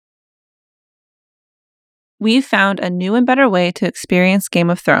we've found a new and better way to experience Game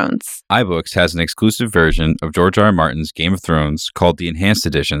of Thrones. iBooks has an exclusive version of George R. R. Martin's Game of Thrones called the Enhanced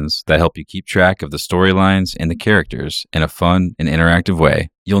Editions that help you keep track of the storylines and the characters in a fun and interactive way.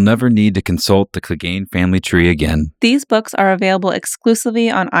 You'll never need to consult the Clegane family tree again. These books are available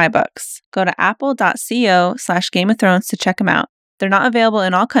exclusively on iBooks. Go to apple.co/Game of Thrones to check them out. They're not available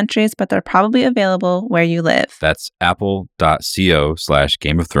in all countries, but they're probably available where you live. That's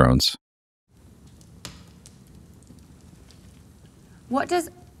apple.co/Game of Thrones. What does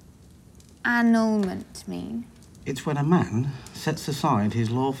annulment mean? It's when a man sets aside his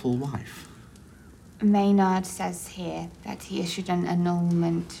lawful wife. Maynard says here that he issued an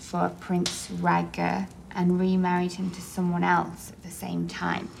annulment for Prince Rhaegar and remarried him to someone else at the same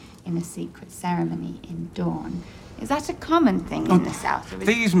time in a secret ceremony in Dawn. Is that a common thing in the South?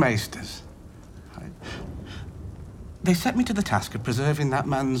 These maesters, they set me to the task of preserving that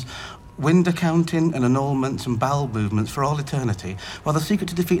man's wind accounting and annulments and bowel movements for all eternity, while the secret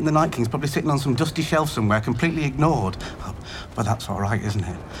to defeating the Night King's probably sitting on some dusty shelf somewhere, completely ignored. But that's all right, isn't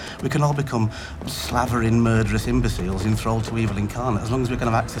it? We can all become slavering, murderous imbeciles enthralled to evil incarnate, as long as we can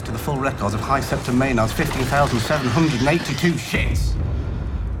have access to the full records of High Septon Maynard's 15,782 shits.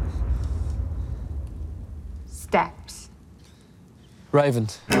 Steps. Raven.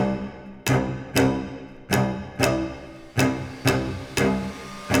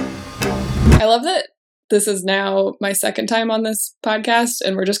 I love that this is now my second time on this podcast,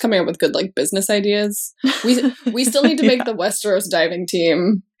 and we're just coming up with good business ideas. We still need to make the Westeros diving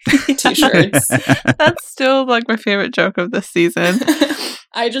team t-shirts. That's still my favorite joke of this season.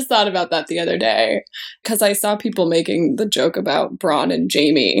 I just thought about that the other day because I saw people making the joke about Bronn and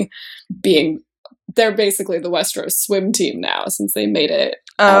Jaime they're basically the Westeros swim team now since they made it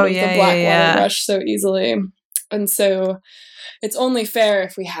out of the Blackwater Rush so easily. And so it's only fair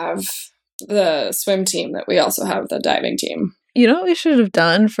if we have the swim team that we also have the diving team. You know what we should have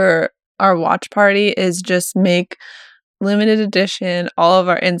done for our watch party is just make limited edition all of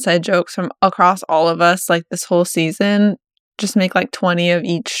our inside jokes from across all of us this whole season. Just make 20 of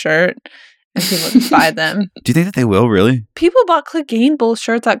each shirt and people just buy them. Do you think that they will, really? People bought Clegane Bowl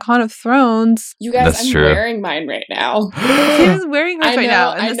shirts at Con of Thrones. You guys, That's I'm true. wearing mine right now. He's wearing hers right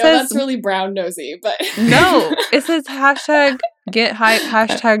now. And I know that's really brown nosy, but... No, it says #get hype,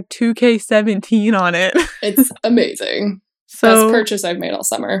 #2K17 on it. It's amazing. So, best purchase I've made all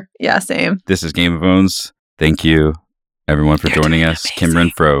summer. Yeah, same. This is Game of Owns. Thank you, everyone, for joining us. Kim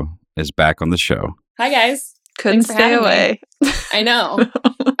Renfro is back on the show. Hi, guys. Couldn't Thanks for stay having away. me. I know.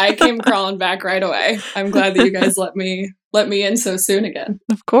 I came crawling back right away. I'm glad that you guys let me in so soon again.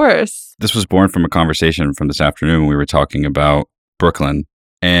 Of course. This was born from a conversation from this afternoon when we were talking about Brooklyn,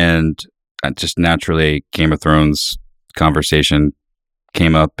 and just naturally Game of Thrones conversation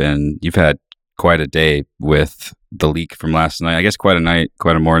came up, and you've had quite a day with the leak from last night. I guess quite a night,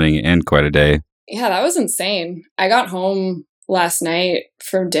 quite a morning, and quite a day. Yeah, that was insane. I got home last night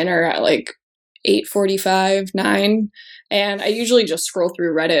from dinner at 8:45, 9, and I usually just scroll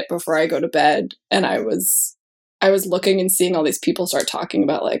through Reddit before I go to bed, and I was looking and seeing all these people start talking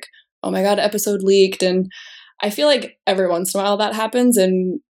about oh my god, episode leaked, and I feel like every once in a while that happens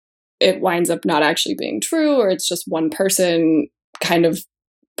and it winds up not actually being true, or it's just one person kind of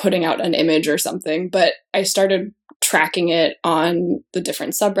putting out an image or something. But I started tracking it on the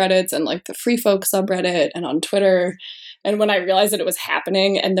different subreddits and the Free Folk subreddit and on Twitter, and when I realized that it was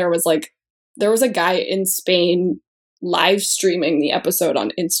happening and there was a guy in Spain live streaming the episode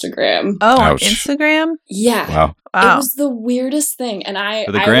on Instagram. Oh, Ouch. on Instagram? Yeah. Wow. It was the weirdest thing. And I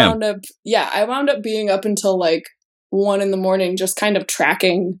wound up being up until 1 a.m. just kind of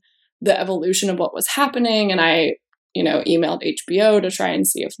tracking the evolution of what was happening. And I, emailed HBO to try and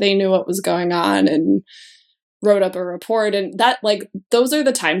see if they knew what was going on and wrote up a report. And that those are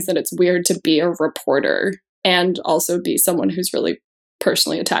the times that it's weird to be a reporter and also be someone who's really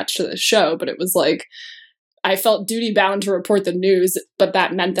personally attached to this show. But it was I felt duty bound to report the news, but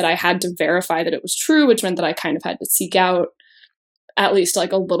that meant that I had to verify that it was true, which meant that I kind of had to seek out at least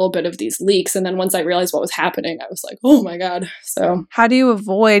a little bit of these leaks. And then once I realized what was happening, I was oh my God. So how do you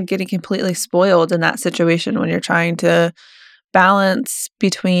avoid getting completely spoiled in that situation when you're trying to balance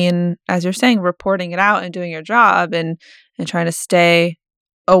between, as you're saying, reporting it out and doing your job and trying to stay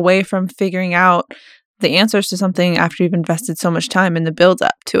away from figuring out the answers to something after you've invested so much time in the build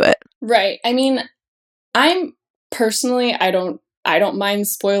up to it? Right. I mean, I'm personally, I don't mind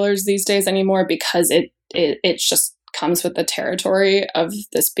spoilers these days anymore because it just comes with the territory of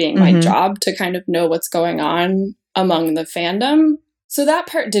this being my job to kind of know what's going on among the fandom. So that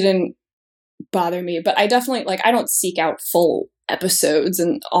part didn't bother me, but I definitely I don't seek out full episodes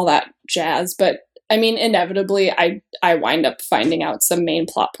and all that jazz, but I mean, inevitably, I wind up finding out some main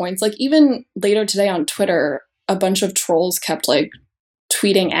plot points. Like, even later today on Twitter, a bunch of trolls kept, like,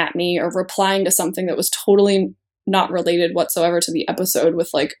 tweeting at me or replying to something that was totally not related whatsoever to the episode with,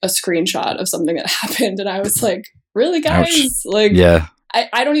 like, a screenshot of something that happened. And I was like, really, guys? Ouch. Like, Yeah.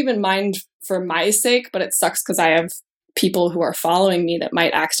 I don't even mind for my sake, but it sucks because I have people who are following me that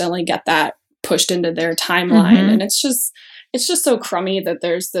might accidentally get that pushed into their timeline. And it's just so crummy that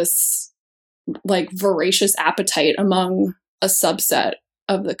there's this, like, voracious appetite among a subset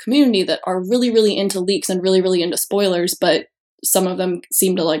of the community that are really, really into leaks and really, really into spoilers, but some of them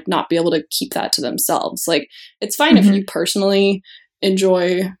seem to, like, not be able to keep that to themselves. Like, it's fine if you personally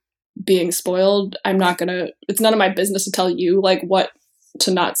enjoy being spoiled. It's none of my business to tell you, like, what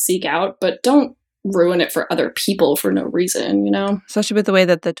to not seek out, but don't ruin it for other people for no reason, you know? Especially with the way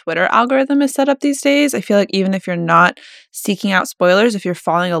that the Twitter algorithm is set up these days. I feel like even if you're not seeking out spoilers, if you're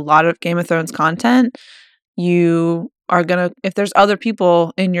following a lot of Game of Thrones content, you are going to, if there's other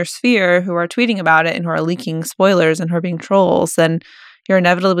people in your sphere who are tweeting about it and who are leaking spoilers and who are being trolls, then you're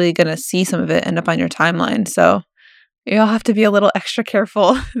inevitably going to see some of it end up on your timeline. So you'll have to be a little extra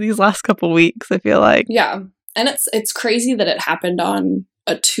careful these last couple weeks, I feel like. Yeah. And it's crazy that it happened on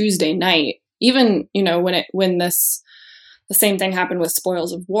a Tuesday night. Even, you know, when the same thing happened with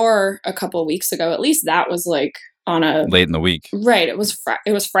Spoils of War a couple weeks ago, at least that was like on a late in the week. Right. It was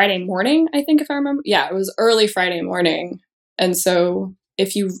Friday morning, I think, if I remember. Yeah, it was early Friday morning. And so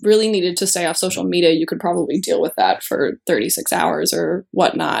if you really needed to stay off social media, you could probably deal with that for 36 hours or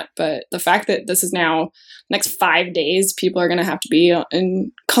whatnot. But the fact that this is now next 5 days, people are going to have to be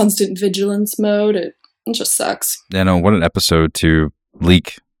in constant vigilance mode. It just sucks. Yeah, no, what an episode to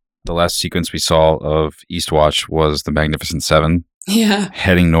leak. The last sequence we saw of Eastwatch was the Magnificent Seven. Yeah.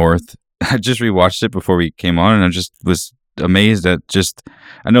 Heading north. I just rewatched it before we came on, and I just was amazed at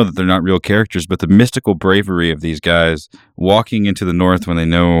I know that they're not real characters, but the mystical bravery of these guys walking into the north when they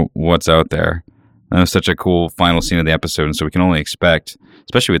know what's out there. That was such a cool final scene of the episode, and so we can only expect,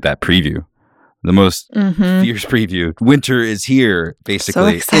 especially with that preview, the most fierce preview. Winter is here,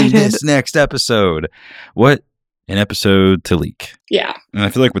 basically, So in this next episode. What an episode to leak. Yeah. And I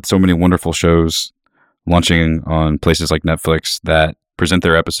feel like with so many wonderful shows launching on places like Netflix that present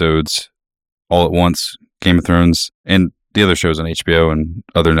their episodes all at once, Game of Thrones and the other shows on HBO and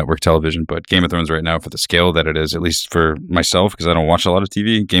other network television, but Game of Thrones right now, for the scale that it is, at least for myself, because I don't watch a lot of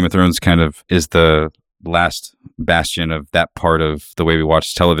TV, Game of Thrones kind of is the last bastion of that part of the way we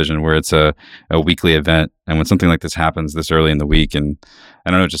watch television, where it's a weekly event. And when something like this happens this early in the week, and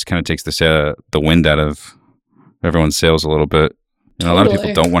I don't know, it just kind of takes the wind out of everyone's sails a little bit. You know, a lot of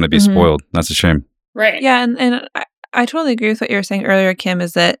people don't want to be spoiled. That's a shame. Right. Yeah, and I totally agree with what you were saying earlier, Kim,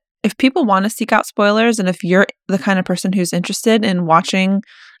 is that if people want to seek out spoilers, and if you're the kind of person who's interested in watching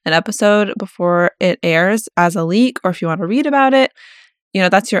an episode before it airs as a leak, or if you want to read about it, you know,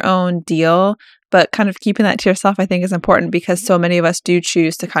 that's your own deal. But kind of keeping that to yourself, I think, is important, because so many of us do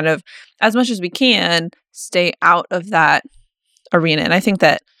choose to kind of, as much as we can, stay out of that arena. And I think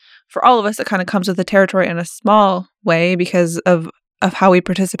that for all of us, it kind of comes with the territory in a small way because of how we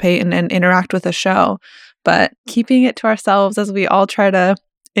participate and interact with the show. But keeping it to ourselves as we all try to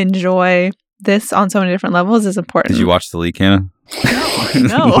enjoy this on so many different levels is important. Did you watch the leak, Hannah?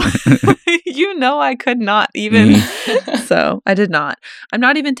 No. You know, I could not even. So I did not. I'm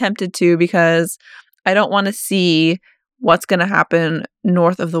not even tempted to, because I don't want to see what's going to happen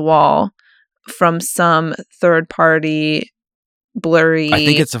north of the wall from some third party blurry. I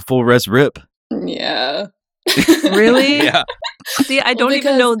think it's a full res rip. Yeah. Really? Yeah. See, I don't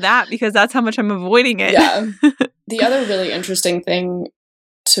even know that, because that's how much I'm avoiding it. Yeah. The other really interesting thing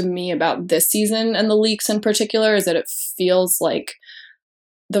to me about this season, and the leaks in particular, is that it feels like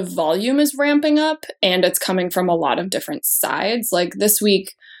the volume is ramping up and it's coming from a lot of different sides. Like this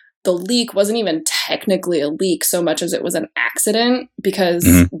week, the leak wasn't even technically a leak so much as it was an accident, because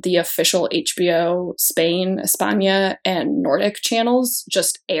the official HBO Spain, España, and Nordic channels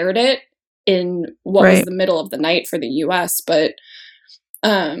just aired it in what was the middle of the night for the US. But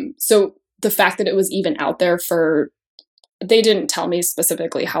so the fact that it was even out there for, they didn't tell me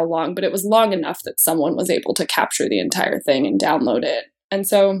specifically how long, but it was long enough that someone was able to capture the entire thing and download it. And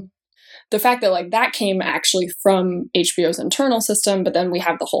so the fact that, like, that came actually from HBO's internal system, but then we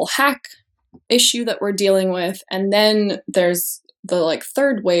have the whole hack issue that we're dealing with. And then there's the, like,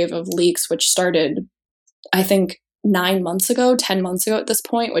 third wave of leaks, which started, I think, 10 months ago at this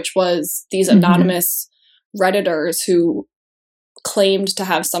point, which was these anonymous Redditors who claimed to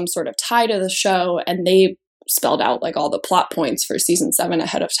have some sort of tie to the show, and they spelled out, like, all the plot points for season 7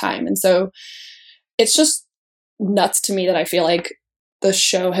 ahead of time. And so it's just nuts to me that I feel like the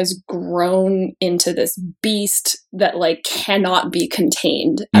show has grown into this beast that like cannot be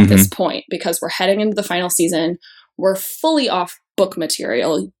contained at this point, because we're heading into the final season. We're fully off book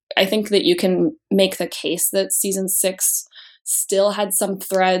material. I think that you can make the case that season 6 still had some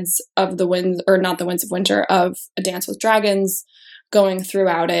threads of the winds, or not the Winds of Winter, of A Dance with Dragons going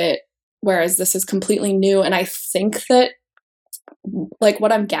throughout it, whereas this is completely new. And I think that like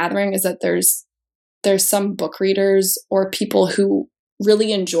what I'm gathering is that there's some book readers or people who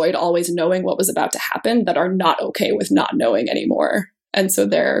really enjoyed always knowing what was about to happen that are not okay with not knowing anymore. And so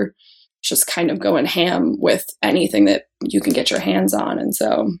they're just kind of going ham with anything that you can get your hands on. And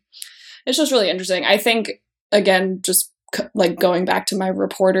so it's just really interesting. I think, again, just like going back to my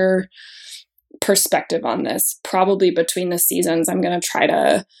reporter perspective on this, probably between the seasons, I'm going to try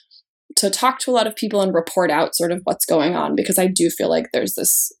to talk to a lot of people and report out sort of what's going on, because I do feel like there's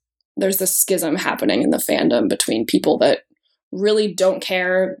this schism happening in the fandom between people that really don't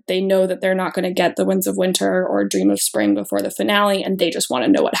care. They know that they're not going to get the Winds of Winter or Dream of Spring before the finale, and they just want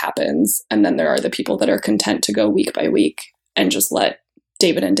to know what happens. And then there are the people that are content to go week by week and just let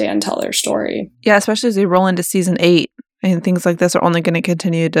David and Dan tell their story. Yeah, especially as we roll into season 8, and things like this are only going to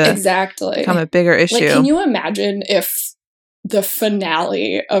continue to become a bigger issue. Like, can you imagine if the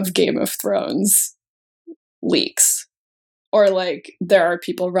finale of Game of Thrones leaks? Or like there are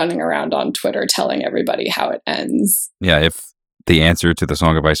people running around on Twitter telling everybody how it ends. Yeah, if the answer to the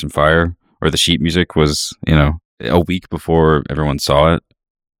Song of Ice and Fire or the sheet music was, a week before everyone saw it,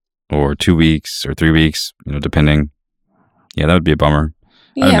 or 2 weeks or 3 weeks, depending. Yeah, that would be a bummer.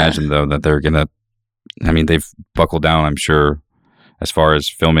 Yeah. I imagine, though, that they're going to, they've buckled down, I'm sure, as far as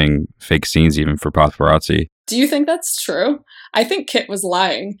filming fake scenes, even for paparazzi. Do you think that's true? I think Kit was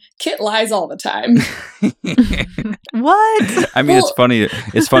lying. Kit lies all the time. What? It's funny.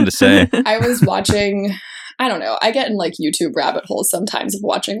 It's fun to say. I was watching, I don't know, I get in like YouTube rabbit holes sometimes of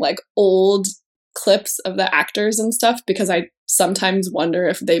watching like old clips of the actors and stuff, because I sometimes wonder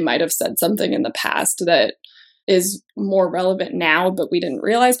if they might have said something in the past that is more relevant now, but we didn't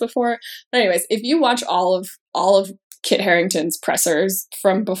realize before. But anyways, if you watch all of Kit Harington's pressers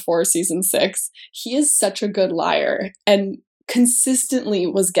from before season 6, he is such a good liar, and consistently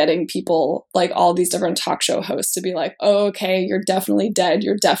was getting people, like all these different talk show hosts, to be like, oh, okay, you're definitely dead,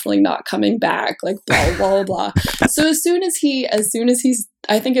 you're definitely not coming back, like blah blah blah. So as soon as he's,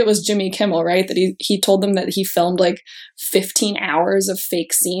 I think it was Jimmy Kimmel, right, that he told them that he filmed like 15 hours of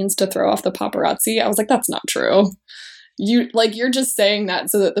fake scenes to throw off the paparazzi. I was like, that's not true. You're just saying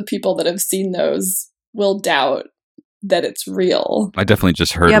that so that the people that have seen those will doubt that it's real. I definitely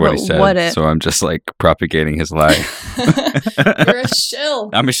just heard what he said, so I'm just like propagating his lie. You're a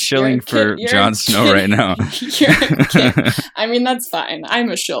shill. I'm a shilling for Jon Snow right now. You're a kid. That's fine. I'm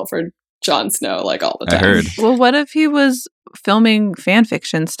a shill for Jon Snow like all the time. I heard. Well, what if he was filming fan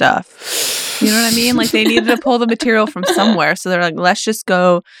fiction stuff? You know what I mean? Like they needed to pull the material from somewhere, so they're like, let's just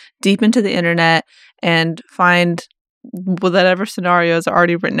go deep into the internet and find whatever scenarios are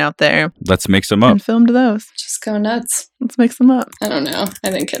already written out there. Let's make some up. And filmed those. Just go nuts. Let's make some up. I don't know.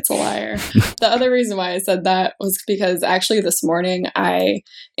 I think Kit's a liar. The other reason why I said that was because actually this morning I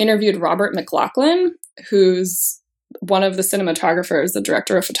interviewed Robert McLaughlin, who's one of the cinematographers, the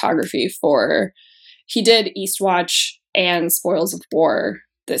director of photography he did Eastwatch and Spoils of War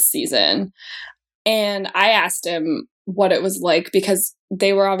this season. And I asked him what it was like, because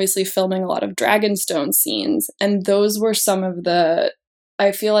they were obviously filming a lot of Dragonstone scenes, and those were some of the,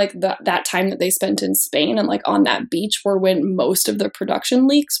 I feel like that time that they spent in Spain and like on that beach were when most of the production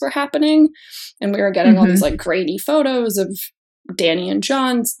leaks were happening, and we were getting all these like grainy photos of Danny and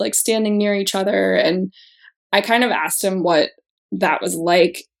Jon like standing near each other. And I kind of asked him what that was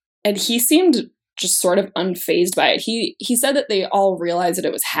like, and he seemed just sort of unfazed by it. He said that they all realized that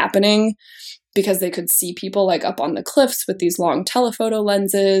it was happening because they could see people like up on the cliffs with these long telephoto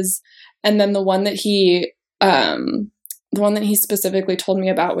lenses. And then the one that he specifically told me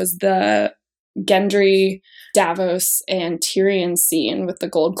about was the Gendry, Davos, and Tyrion scene with the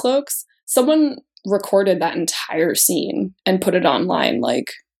gold cloaks. Someone recorded that entire scene and put it online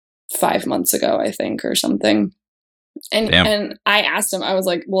like 5 months ago, I think, or something. And I asked him, I was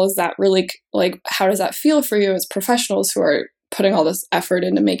like, well, is that really, like, how does that feel for you as professionals who are putting all this effort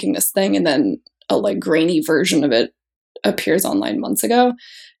into making this thing, and then a like grainy version of it appears online months ago?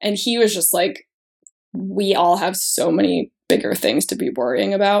 And he was just like, we all have so many bigger things to be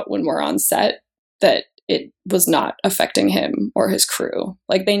worrying about when we're on set, that it was not affecting him or his crew.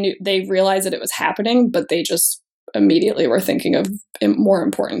 Like they realized that it was happening, but they just immediately were thinking of more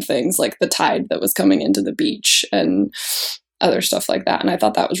important things, like the tide that was coming into the beach and other stuff like that. And I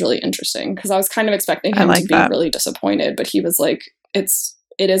thought that was really interesting, because I was kind of expecting him to be really disappointed, but he was like, it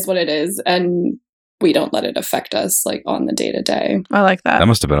is what it is, and we don't let it affect us like on the day to day. I like that. That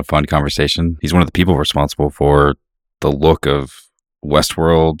must have been a fun conversation. He's one of the people responsible for the look of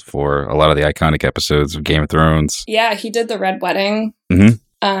Westworld, for a lot of the iconic episodes of Game of Thrones. Yeah, he did the Red Wedding, Mm-hmm.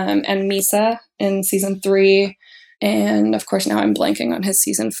 And Misa in season 3. And of course, now I'm blanking on his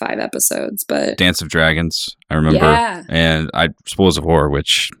season 5 episodes, but Dance of Dragons, I remember. Yeah. And Spoils of War,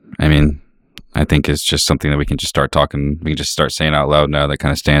 which, I mean, I think is just something that we can just start saying out loud now that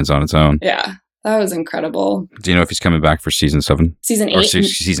kind of stands on its own. Yeah, that was incredible. Do you know if he's coming back for season 7? Season 8? Or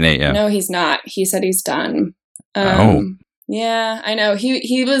season 8, yeah. No, he's not. He said he's done. Oh. Yeah, I know.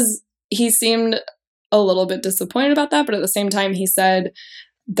 He seemed a little bit disappointed about that, but at the same time, he said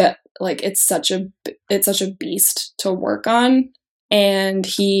that like it's such a beast to work on, and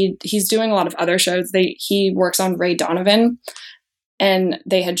he's doing a lot of other shows. He works on Ray Donovan, and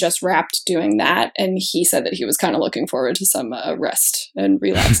they had just wrapped doing that, and he said that he was kind of looking forward to some rest and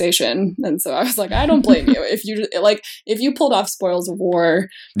relaxation. And so I was like, I don't blame you if you pulled off Spoils of War,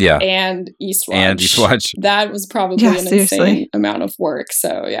 and Eastwatch, that was probably an insane amount of work.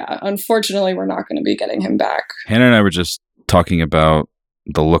 So yeah, unfortunately, we're not going to be getting him back. Hannah and I were just talking about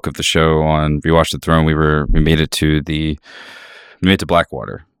the look of the show on Rewatch the Throne. We made it to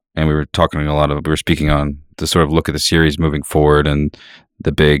Blackwater, and we were speaking on the sort of look of the series moving forward and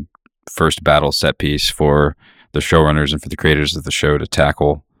the big first battle set piece for the showrunners and for the creators of the show to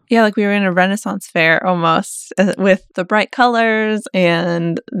tackle. Yeah, like we were in a Renaissance fair almost, with the bright colors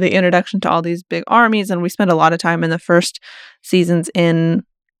and the introduction to all these big armies. And we spent a lot of time in the first seasons in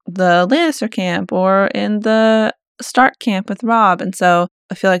the Lannister camp or in the Stark camp with Robb. And so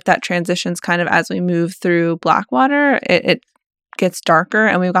I feel like that transitions kind of as we move through Blackwater. It gets darker,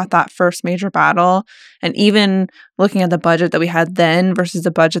 and we've got that first major battle. And even looking at the budget that we had then versus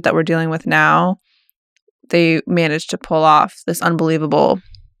the budget that we're dealing with now, they managed to pull off this unbelievable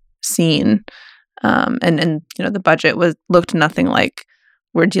scene. And you know, the budget looked nothing like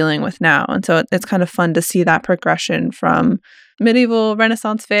we're dealing with now. And so it's kind of fun to see that progression from medieval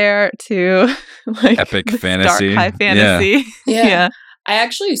Renaissance fair to like epic fantasy, dark high fantasy. Yeah. I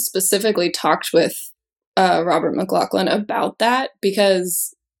actually specifically talked with Robert McLaughlin about that,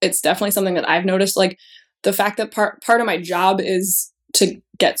 because it's definitely something that I've noticed. Like the fact that part of my job is to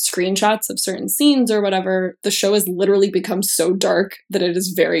get screenshots of certain scenes or whatever, the show has literally become so dark that it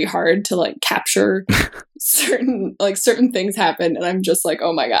is very hard to like capture certain things happen. And I'm just like,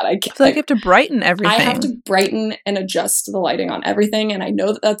 oh my God, I can't. I feel like you have to brighten everything. I have to brighten and adjust the lighting on everything. And I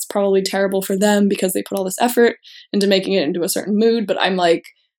know that that's probably terrible for them because they put all this effort into making it into a certain mood. But I'm like,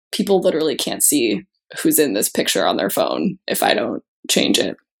 people literally can't see who's in this picture on their phone if I don't change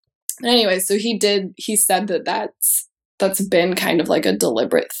it. Anyway, so he said that that's been kind of like a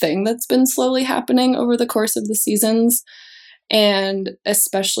deliberate thing that's been slowly happening over the course of the seasons. And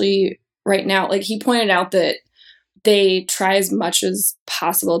especially right now, like he pointed out that they try as much as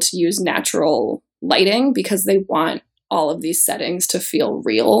possible to use natural lighting because they want all of these settings to feel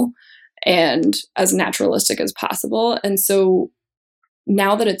real and as naturalistic as possible. And so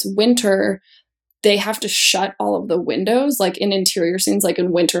now that it's winter, they have to shut all of the windows, like in interior scenes, like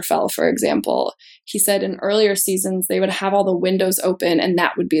in Winterfell, for example. He said in earlier seasons, they would have all the windows open and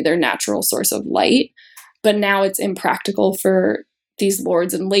that would be their natural source of light. But now it's impractical for these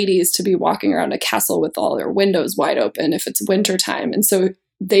lords and ladies to be walking around a castle with all their windows wide open if it's wintertime. And so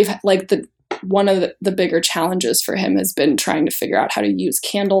they've one of the bigger challenges for him has been trying to figure out how to use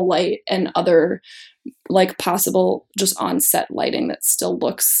candlelight and other like possible just on-set lighting that still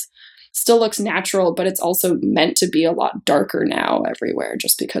looks natural, but it's also meant to be a lot darker now everywhere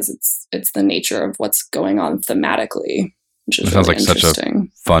just because it's the nature of what's going on thematically. Which is it sounds really like such a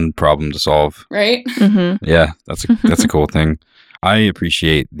fun problem to solve. Right? Mm-hmm. Yeah, that's a cool thing. I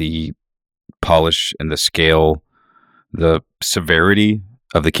appreciate the polish and the scale, the severity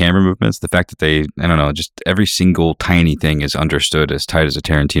of the camera movements, the fact that just every single tiny thing is understood as tight as a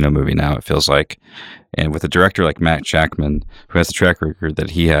Tarantino movie now, it feels like. And with a director like Matt Jackman, who has the track record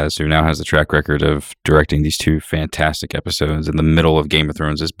that he has, who now has the track record of directing these 2 fantastic episodes in the middle of Game of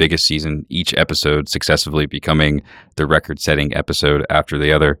Thrones' biggest season, each episode successively becoming the record-setting episode after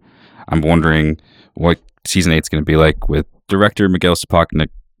the other. I'm wondering what season 8 is going to be like with director Miguel Sapochnik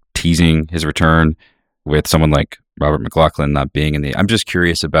teasing his return, with someone like Robert McLaughlin not being in the... I'm just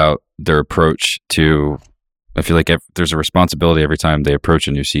curious about their approach to... I feel like there's a responsibility every time they approach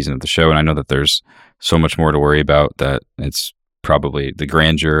a new season of the show, and I know that there's so much more to worry about, that it's probably the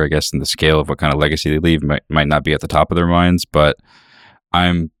grandeur, I guess, and the scale of what kind of legacy they leave might not be at the top of their minds, but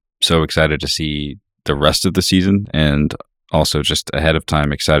I'm so excited to see the rest of the season, and also just ahead of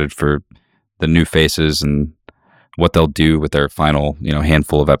time excited for the new faces and what they'll do with their final,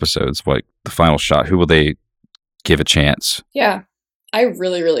 handful of episodes. What the final shot? Who will they give a chance? Yeah. I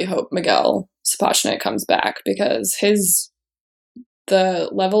really, really hope Miguel Sapochnik comes back, because the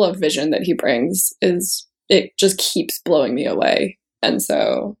level of vision that he brings it just keeps blowing me away. And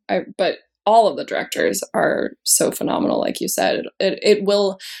so but all of the directors are so phenomenal, like you said. It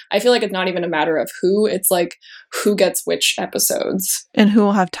will, I feel like it's not even a matter of who, it's like who gets which episodes. And who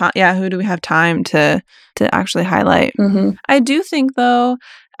will have time, who do we have time to actually highlight. Mm-hmm. I do think, though,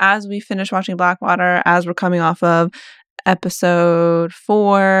 as we finish watching Blackwater, as we're coming off of episode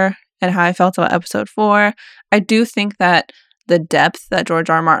 4 and how I felt about episode 4, I do think that the depth that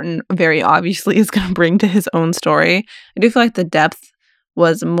George R. R. Martin very obviously is going to bring to his own story, I do feel like the depth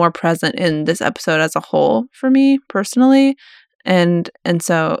was more present in this episode as a whole for me personally. And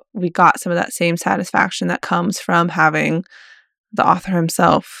so we got some of that same satisfaction that comes from having the author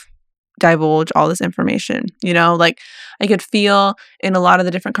himself divulge all this information. Like I could feel in a lot of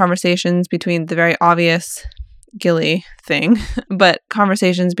the different conversations between the very obvious Gilly thing, but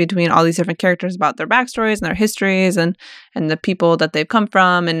conversations between all these different characters about their backstories and their histories and the people that they've come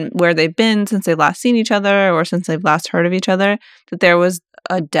from and where they've been since they've last seen each other or since they've last heard of each other, that there was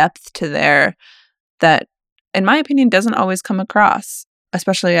a depth to there that, in my opinion, doesn't always come across,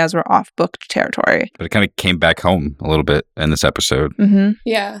 especially as we're off book territory. But it kind of came back home a little bit in this episode. Mm-hmm.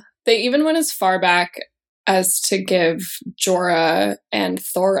 Yeah. They even went as far back as to give Jorah and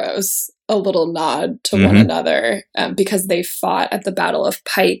Thoros a little nod to one another, because they fought at the Battle of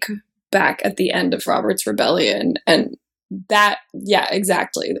Pike back at the end of Robert's Rebellion. And that, yeah,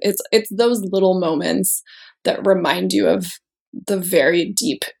 exactly. It's those little moments that remind you of the very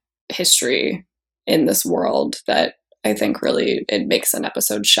deep history in this world that I think really it makes an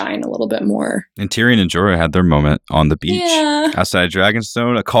episode shine a little bit more. And Tyrion and Jorah had their moment on the beach outside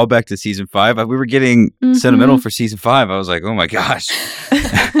Dragonstone, a callback to season 5. We were getting sentimental for season 5. I was like, oh my gosh.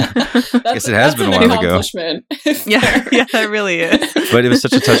 I guess it has been a while ago. Yeah, it really is. But it was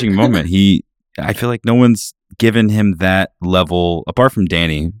such a touching moment. I feel like no one's given him that level, apart from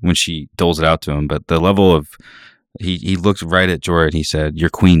Dany when she doles it out to him, but the level of, he looked right at Jorah and he said,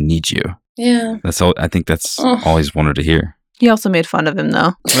 your queen needs you. Yeah. That's all. I think that's all he's wanted to hear. He also made fun of him,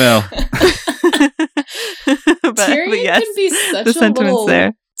 though. Well, Tyrion yes, can be such the a sentiments little.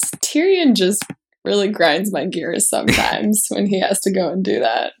 there. Tyrion just really grinds my gears sometimes when he has to go and do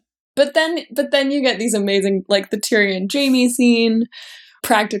that. But then you get these amazing, like the Tyrion Jaime scene.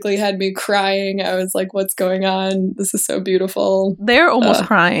 Practically had me crying. I was like, what's going on? This is so beautiful. They're almost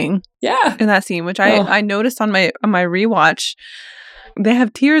crying. Yeah. In that scene, which I noticed on my rewatch. They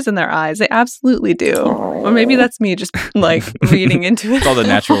have tears in their eyes. They absolutely do. Aww. Or maybe that's me just like reading into it. It's all the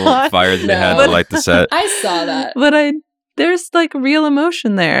natural fire that they had to light the set. I saw that. But there's like real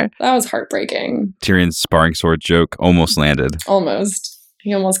emotion there. That was heartbreaking. Tyrion's sparring sword joke almost landed. Almost.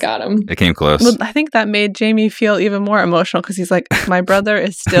 He almost got him. It came close. Well, I think that made Jaime feel even more emotional because he's like, my brother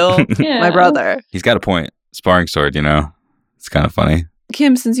is still my brother. He's got a point. Sparring sword, it's kind of funny.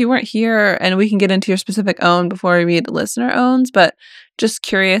 Kim, since you weren't here, and we can get into your specific own before we read listener owns, but just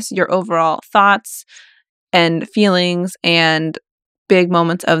curious, your overall thoughts and feelings and big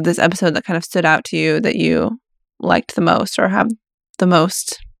moments of this episode that kind of stood out to you that you liked the most or have the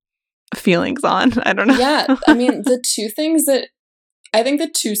most feelings on. I don't know. Yeah, I mean, the two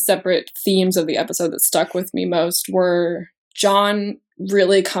separate themes of the episode that stuck with me most were Jon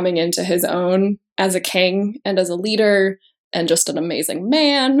really coming into his own as a king and as a leader and just an amazing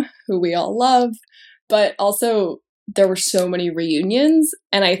man who we all love. But also, there were so many reunions,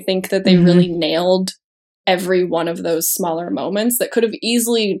 and I think that they really nailed every one of those smaller moments that could have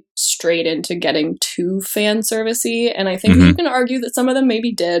easily strayed into getting too fan servicey. And I think you can argue that some of them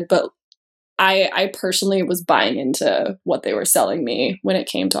maybe did, but I personally was buying into what they were selling me when it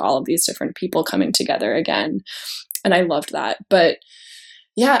came to all of these different people coming together again. And I loved that. But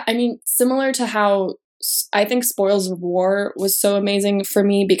yeah, I mean, similar to how I think Spoils of War was so amazing for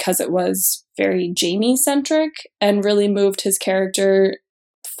me because it was very Jaime-centric and really moved his character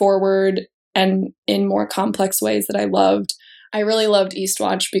forward and in more complex ways that I loved. I really loved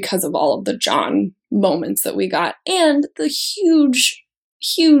Eastwatch because of all of the Jon moments that we got and the huge,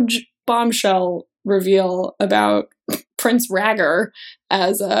 huge bombshell reveal about Prince Rhaegar,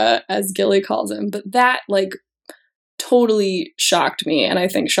 as Gilly calls him. But that totally shocked me, and I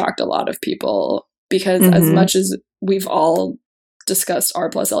think shocked a lot of people. Because as much as we've all discussed R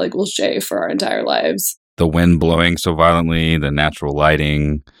plus L equals J for our entire lives. The wind blowing so violently, the natural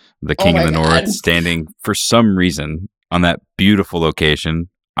lighting, the King of the North standing for some reason on that beautiful location.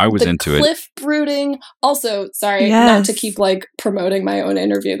 I was into it. Cliff brooding. Also, sorry, not to keep like promoting my own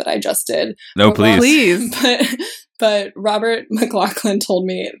interview that I just did. No, please. But Robert McLaughlin told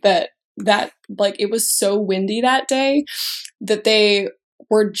me that like it was so windy that day that they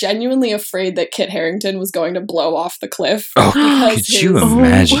were genuinely afraid that Kit Harington was going to blow off the cliff. Oh, could you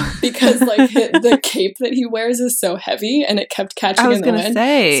imagine? Because like the cape that he wears is so heavy and it kept catching in the wind.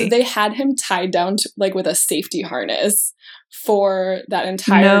 So they had him tied down to, like with a safety harness for that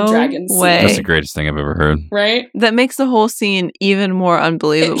entire dragon scene. That's the greatest thing I've ever heard. Right? That makes the whole scene even more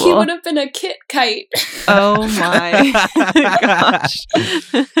unbelievable. He would have been a Kit kite. Oh my gosh.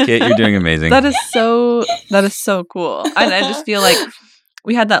 Kit, you're doing amazing. That is so cool. And I just feel like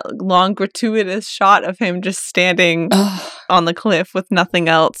we had that long gratuitous shot of him just standing on the cliff with nothing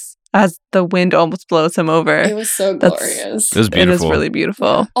else as the wind almost blows him over. It was so glorious. It was beautiful. It is really beautiful.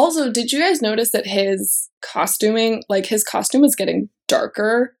 Yeah. Also, did you guys notice that his costuming, like his costume was getting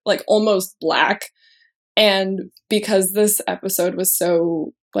darker, like almost black? And because this episode was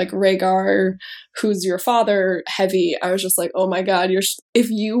so like Rhaegar, who's your father, heavy, I was just like, oh my God,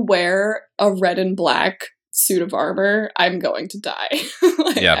 if you wear a red and black suit of armor, I'm going to die.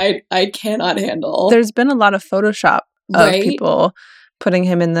 I cannot handle. There's been a lot of Photoshop of people putting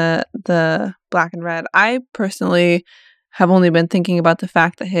him in the black and red. I personally have only been thinking about the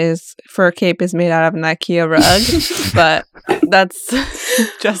fact that his fur cape is made out of an IKEA rug, but that's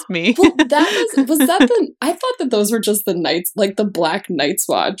just me. Well, I thought that those were just the Knights, like the black Night's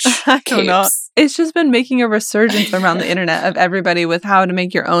Watch I don't know. capes. It's just been making a resurgence around the internet of everybody with how to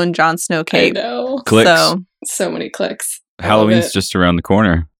make your own Jon Snow cape. I know. Clicks. So many clicks. Halloween's just around the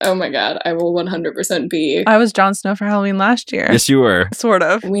corner. Oh my God, I will 100% be. I was Jon Snow for Halloween last year. Yes, you were. Sort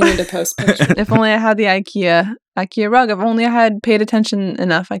of. We need to post pictures. If only I had the IKEA rug. If only I had paid attention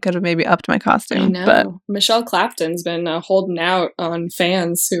enough, I could have maybe upped my costume. I know. But Michelle Clapton's been holding out on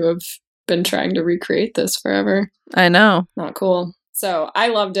fans who have been trying to recreate this forever. I know. Not cool. So I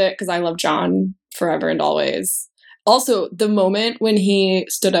loved it because I love Jon forever and always. Also, the moment when he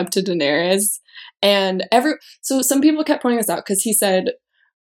stood up to Daenerys and so some people kept pointing this out because he said,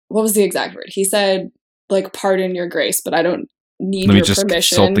 what was the exact word? He said, like, pardon your grace, but I don't need your permission. Let me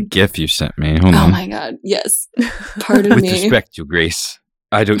just consult the GIF you sent me. Hold on. Oh my God. Yes. Pardon me. With respect, your grace.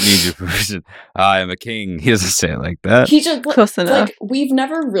 I don't need your permission. I am a king. He doesn't say it like that. He just, close enough. Like, we've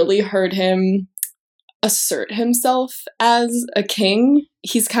never really heard him assert himself as a king.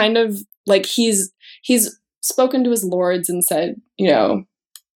 He's kind of like, he's spoken to his lords and said,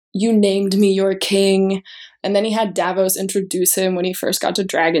 you named me your king. And then he had Davos introduce him when he first got to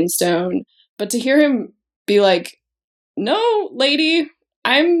Dragonstone. But to hear him be like, no, lady,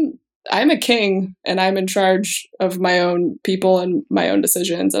 I'm a king and I'm in charge of my own people and my own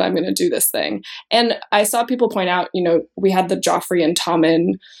decisions and I'm going to do this thing. And I saw people point out, we had the Joffrey and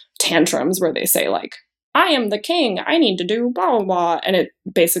Tommen tantrums where they say like, I am the king, I need to do blah, blah, blah. And it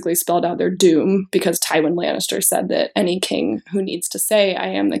basically spelled out their doom because Tywin Lannister said that any king who needs to say, I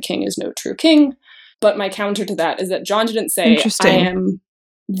am the king is no true king. But my counter to that is that Jon didn't say, I am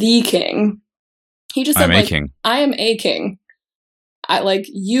the king. He just said, I'm a king. I am a king.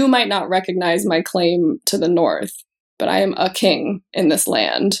 You might not recognize my claim to the north, but I am a king in this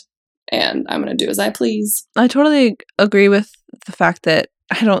land. And I'm going to do as I please. I totally agree with the fact that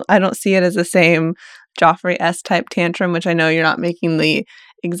I don't see it as the same Joffrey-esque type tantrum, which I know you're not making the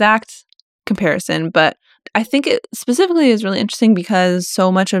exact comparison, but I think it specifically is really interesting because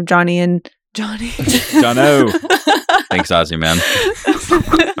so much of Johnny. Jono. Thanks, Ozzy, man.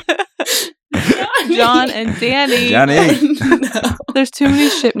 John and Danny. Johnny. No. There's too many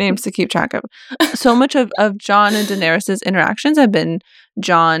ship names to keep track of. So much of John and Daenerys' interactions have been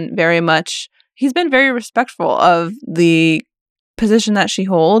John he's been very respectful of the position that she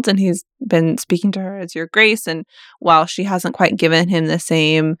holds, and he's been speaking to her as your grace, and while she hasn't quite given him the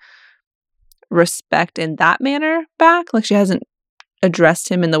same respect in that manner back, like she hasn't addressed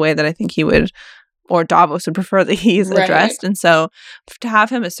him in the way that I think he would, or Davos would prefer that he's addressed. And so to have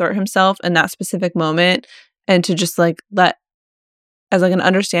him assert himself in that specific moment and to just like let as like an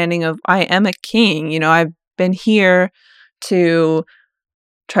understanding of I am a king, I've been here to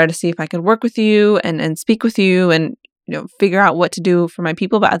try to see if I could work with you and speak with you and figure out what to do for my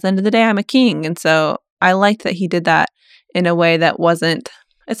people. But at the end of the day, I'm a king. And so I liked that he did that in a way that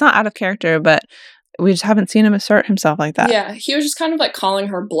it's not out of character, but we just haven't seen him assert himself like that. Yeah, he was just kind of like calling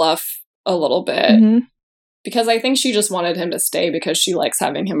her bluff a little bit. Mm-hmm. Because I think she just wanted him to stay because she likes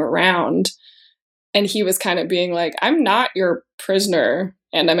having him around. And he was kind of being like, I'm not your prisoner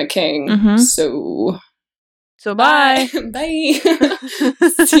and I'm a king. Mm-hmm. So bye. Bye.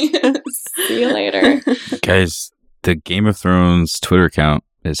 See you later. Guys, the Game of Thrones Twitter account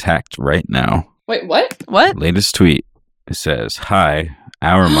is hacked right now. Wait, what? What? Latest tweet. It says, "Hi,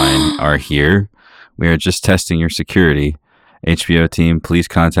 our mine are here. We are just testing your security. HBO team, please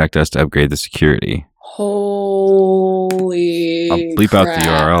contact us to upgrade the security." Holy I'll bleep out the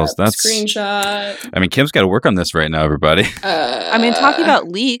crap. URLs. That's Screenshot. I mean, Kim's got to work on this right now, everybody. I mean, talking about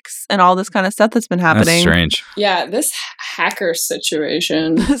leaks and all this kind of stuff that's been That's happening. strange. Yeah, this hacker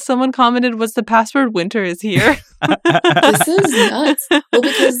situation. Someone commented, "Was the password winter is here?" This is nuts. Well,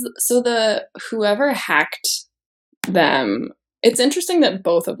 because whoever hacked them, it's interesting that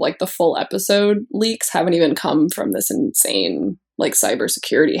both of like the full episode leaks haven't even come from this insane like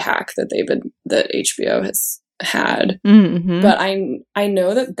cybersecurity hack that HBO has had. Mm-hmm. But I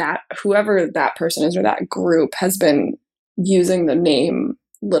know that whoever that person is or that group has been using the name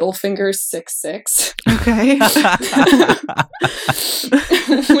Littlefinger66. Okay.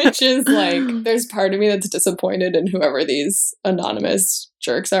 Which is like, there's part of me that's disappointed in whoever these anonymous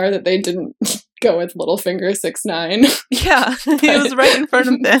jerks are that they didn't go with Littlefinger69. Yeah, he was right in front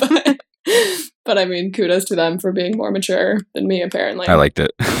of them. But I mean, kudos to them for being more mature than me, apparently. I liked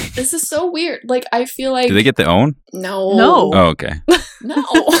it. This is so weird. Like, I feel like... Did they get the own? No. No. Oh, okay. No.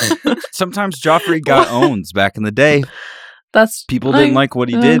 Sometimes Joffrey got owns back in the day. That's People didn't like what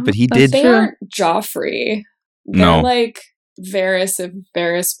he did, but he that's did. They true. aren't Joffrey. They're No. like Varys if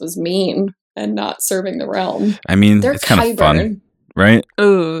Varys was mean and not serving the realm. I mean, They're it's kind of fun, Qyburn. right?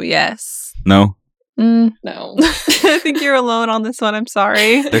 Ooh, yes. No? Mm. No. I think you're alone on this one. I'm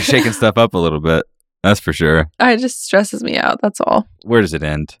sorry. They're shaking stuff up a little bit. That's for sure. It just stresses me out. That's all. Where does it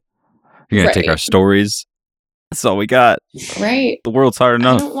end? You're going to take Right. our stories? That's all we got. Right. The world's hard I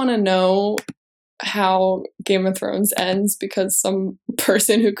enough. don't want to know how Game of Thrones ends because some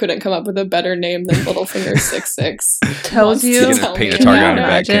person who couldn't come up with a better name than Littlefinger66 Tells wants you. to You're tell gonna paint me a target about on your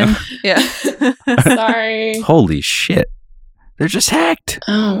back, Imagine. Yeah. Sorry. Holy shit. They're just hacked.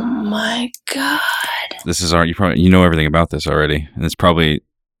 Oh my god. This is you know everything about this already. And it's probably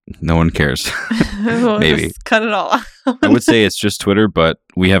no one cares. We'll Maybe. just cut it all out. I would say it's just Twitter, but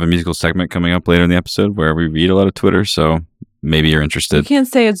we have a musical segment coming up later in the episode where we read a lot of Twitter, so maybe you're You interested. can't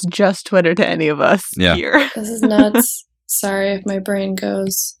say it's just Twitter to any of us Yeah. here. This is nuts. Sorry if my brain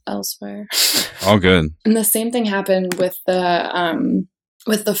goes elsewhere. All good. And the same thing happened with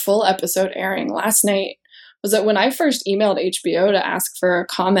the full episode airing last night. Was that when I first emailed HBO to ask for a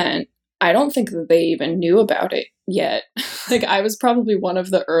comment, I don't think that they even knew about it yet. Like, I was probably one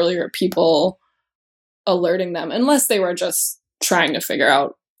of the earlier people alerting them, unless they were just trying to figure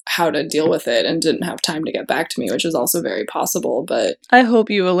out how to deal with it and didn't have time to get back to me, which is also very possible. But I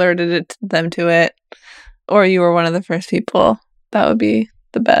hope you alerted them to it, or you were one of the first people. That would be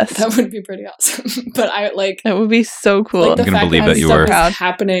the best. that would be pretty awesome. But I like It would be so cool. like the I'm gonna fact believe that that you stuff were. is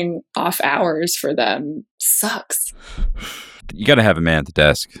happening off hours for them sucks. You got to have a man at the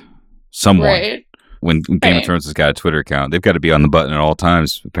desk. Someone. Right. When Game Right. of Thrones has got a Twitter account, they've got to be on the button at all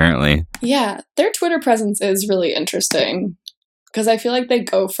times, apparently. Yeah, their Twitter presence is really interesting because I feel like they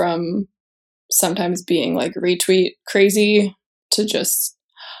go from sometimes being like retweet crazy to just,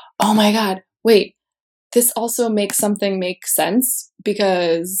 oh my god, wait, this also makes something make sense,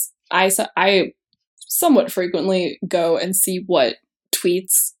 because I somewhat frequently go and see what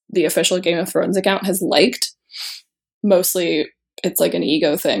tweets the official Game of Thrones account has liked. Mostly it's like an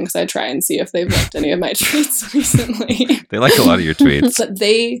ego thing because I try and see if they've liked any of my tweets recently. They like a lot of your tweets. But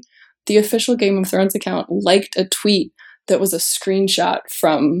the official Game of Thrones account liked a tweet that was a screenshot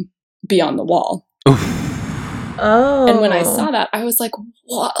from Beyond the Wall. Oh. And when I saw that, I was like,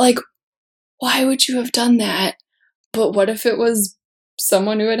 what? Like, why would you have done that? But what if it was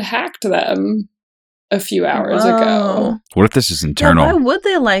someone who had hacked them a few hours ago? What if this is Yeah, internal? why would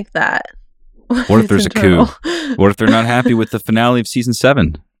they like that? What if there's a coup? Internal. What if they're not happy with the finale of season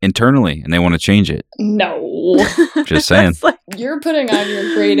 7 internally and they want to change it? No. Just saying. It's like- You're putting on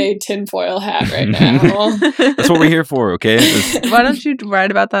your grade A tinfoil hat right now. That's what we're here for, okay? Why don't you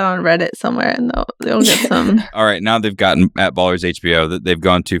write about that on Reddit somewhere and they'll get some. All right, now they've gotten at Ballers HBO that they've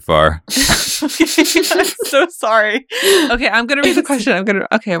gone too far. I'm so sorry. Okay, I'm gonna read the question.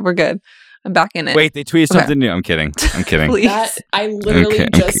 Okay, we're good. I'm back in it. Wait, they tweeted Okay. something new. I'm kidding. Please. That I literally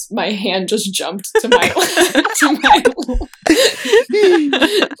Okay. my hand just jumped to my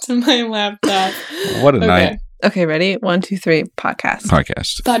to my laptop. What a night. Okay, ready? 1, 2, 3. Podcast.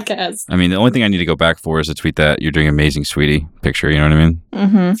 Podcast. I mean, the only thing I need to go back for is a tweet that you're doing amazing, sweetie picture. You know what I mean?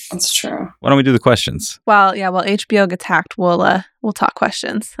 Mm-hmm. That's true. Why don't we do the questions? While HBO gets hacked, we'll talk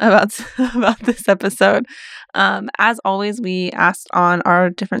questions about this episode. As always, we asked on our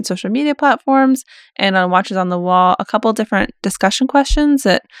different social media platforms and on Watches on the Wall a couple different discussion questions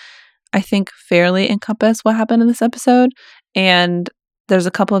that I think fairly encompass what happened in this episode. And there's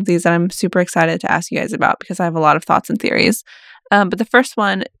a couple of these that I'm super excited to ask you guys about because I have a lot of thoughts and theories. But the first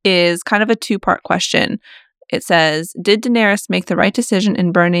one is kind of a two-part question. It says, did Daenerys make the right decision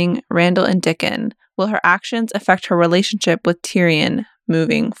in burning Randall and Dickon? Will her actions affect her relationship with Tyrion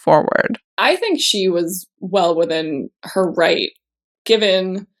moving forward? I think she was well within her right,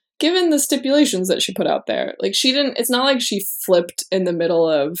 given the stipulations that she put out there. Like, she didn't, it's not like she flipped in the middle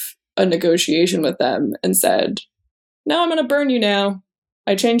of a negotiation with them and said, no, I'm going to burn you now.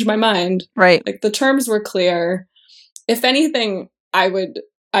 I changed my mind. Right. Like, the terms were clear. If anything, I would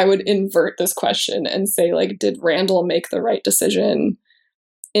invert this question and say, like, did Randall make the right decision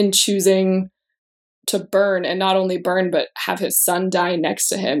in choosing to burn, and not only burn, but have his son die next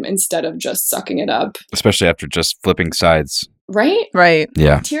to him instead of just sucking it up? Especially after just flipping sides. Right? Right.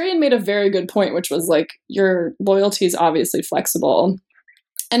 Yeah. Tyrion made a very good point, which was like, your loyalty is obviously flexible.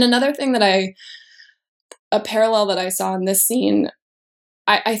 And another thing that a parallel that I saw in this scene,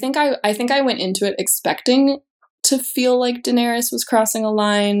 I think I went into it expecting to feel like Daenerys was crossing a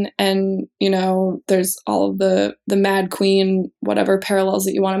line, and, you know, there's all of the Mad Queen, whatever parallels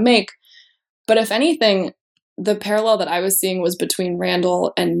that you want to make. But if anything, the parallel that I was seeing was between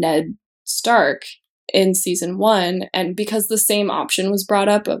Randall and Ned Stark in season 1. And because the same option was brought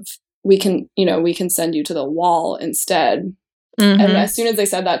up of, we can send you to the wall instead. Mm-hmm. And as soon as they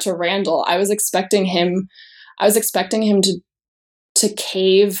said that to Randall, I was expecting him to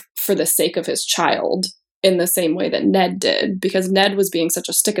cave for the sake of his child in the same way that Ned did, because Ned was being such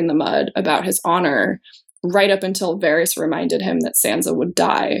a stick in the mud about his honor right up until Varys reminded him that Sansa would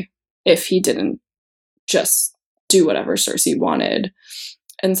die if he didn't just do whatever Cersei wanted.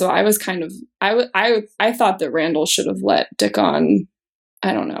 And so I was kind of, I thought that Randall should have let Dickon,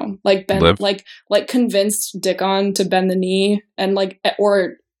 I don't know, like bend, like convinced Dickon to bend the knee, and like,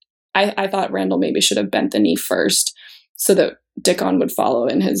 or I thought Randall maybe should have bent the knee first so that Dickon would follow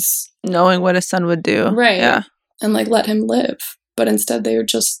in his, knowing what his son would do. Right. Yeah. And like let him live. But instead they were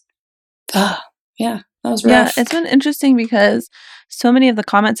just, yeah, that was rough. Yeah, it's been interesting because so many of the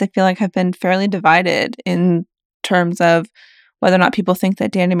comments I feel like have been fairly divided in terms of whether or not people think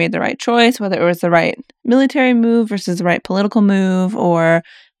that Dany made the right choice, whether it was the right military move versus the right political move, or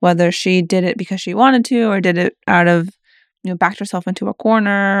whether she did it because she wanted to, or did it out of, backed herself into a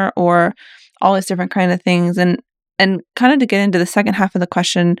corner, or all these different kind of things. And kind of to get into the second half of the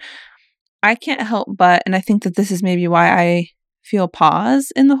question, I can't help but, and I think that this is maybe why I feel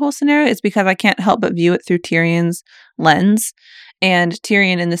pause in the whole scenario, is because I can't help but view it through Tyrion's lens. And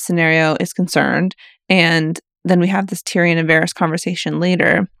Tyrion in this scenario is concerned. And then we have this Tyrion and Varys conversation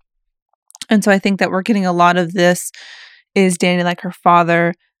later. And so I think that we're getting a lot of this, is Dany like her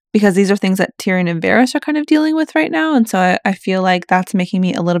father? Because these are things that Tyrion and Varys are kind of dealing with right now. And so I feel like that's making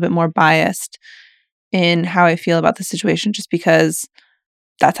me a little bit more biased in how I feel about the situation, just because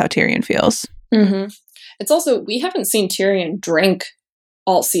that's how Tyrion feels. Mm-hmm. It's also, we haven't seen Tyrion drink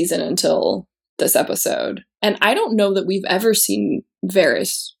all season until this episode. And I don't know that we've ever seen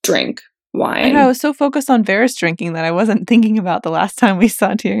Varys drink wine. And I was so focused on Varys drinking that I wasn't thinking about the last time we saw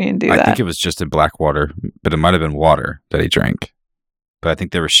Tyrion do that. I think it was just in Blackwater, but it might have been water that he drank. But I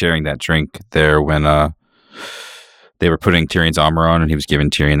think they were sharing that drink there when they were putting Tyrion's armor on and he was giving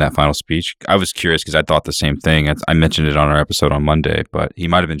Tyrion that final speech. I was curious because I thought the same thing. I mentioned it on our episode on Monday, but he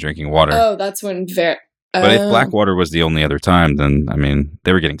might have been drinking water. Oh, that's when But if Blackwater was the only other time, then, I mean,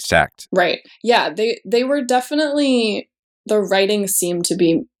 they were getting sacked. Right. Yeah, they were definitely, the writing seemed to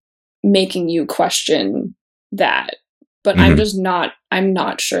be making you question that. But Mm-hmm. I'm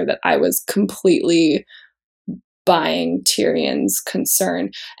not sure that I was completely buying Tyrion's concern.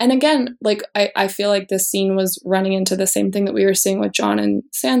 And again, like, I feel like this scene was running into the same thing that we were seeing with Jon and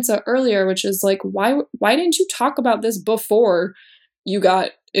Sansa earlier, which is like, why didn't you talk about this before you got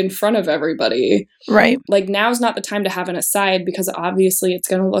in front of everybody? Right. Like, now's not the time to have an aside, because obviously it's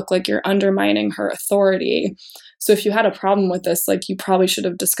going to look like you're undermining her authority. So if you had a problem with this, like, you probably should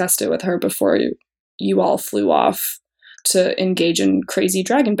have discussed it with her before you all flew off to engage in crazy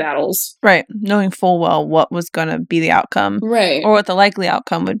dragon battles. Right. Knowing full well what was going to be the outcome. Right. Or what the likely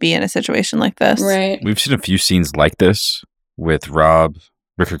outcome would be in a situation like this. Right. We've seen a few scenes like this with Robb,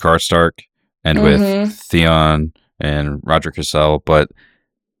 Rickard Karstark, and with Theon and Roger Cassell, but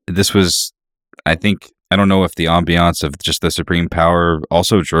this was, I don't know if the ambiance of just the supreme power,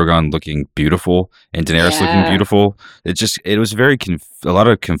 also Drogon looking beautiful and Daenerys looking beautiful. It was very, a lot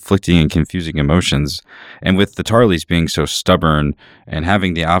of conflicting and confusing emotions. And with the Tarleys being so stubborn and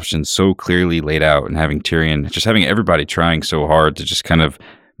having the options so clearly laid out, and having Tyrion, just having everybody trying so hard to just kind of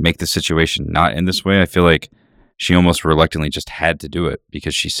make the situation not in this way, I feel like she almost reluctantly just had to do it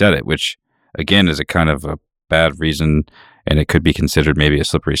because she said it, which again is a kind of a bad reason and it could be considered maybe a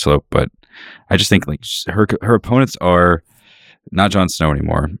slippery slope. But I just think like her opponents are not Jon Snow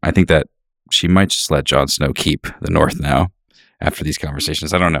anymore. I think that she might just let Jon Snow keep the North now after these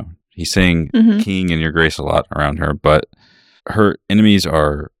conversations. I don't know. He's saying king and your grace a lot around her, but her enemies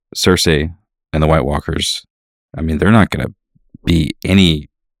are Cersei and the White Walkers. I mean, they're not going to be any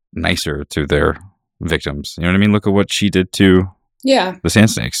nicer to their victims. You know what I mean? Look at what she did to the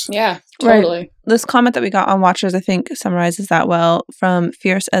Sand Snakes. Yeah, totally. Right. This comment that we got on Watchers, I think, summarizes that well from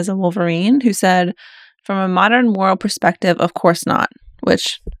Fierce as a Wolverine, who said, from a modern moral perspective, of course not.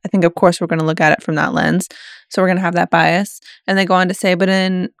 Which I think, of course, we're going to look at it from that lens. So we're going to have that bias. And they go on to say, but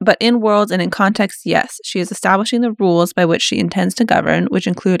in worlds and in context, yes, she is establishing the rules by which she intends to govern, which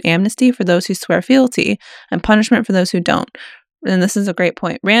include amnesty for those who swear fealty and punishment for those who don't. And this is a great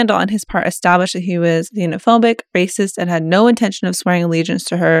point. Randall, on his part, established that he was xenophobic, racist, and had no intention of swearing allegiance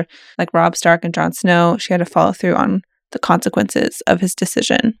to her. Like Robb Stark and Jon Snow, she had to follow through on the consequences of his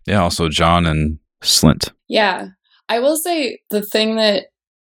decision. Yeah, also Jon and Slint. Yeah. I will say the thing that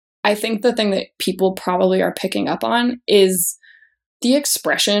people probably are picking up on is the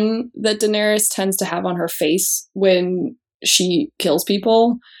expression that Daenerys tends to have on her face when she kills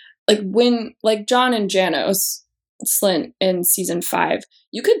people. Like Jon and Janos, Slint in season 5,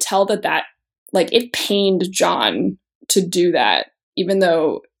 you could tell that like it pained Jon to do that, even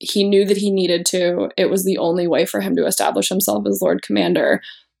though he knew that he needed to. It was the only way for him to establish himself as Lord Commander.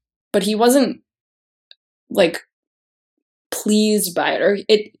 But he wasn't like pleased by it, or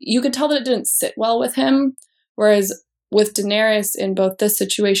you could tell that it didn't sit well with him. Whereas with Daenerys in both this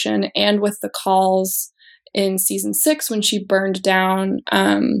situation and with the calls in season 6 when she burned down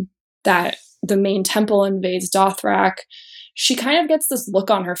that the main temple invades Dothrak, she kind of gets this look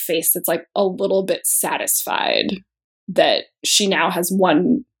on her face that's like a little bit satisfied that she now has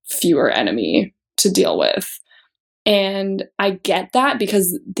one fewer enemy to deal with. And I get that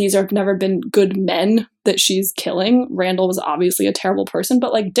because these have never been good men that she's killing. Randall was obviously a terrible person,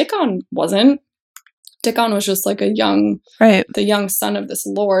 but like Dickon wasn't. Dickon was just like the young son of this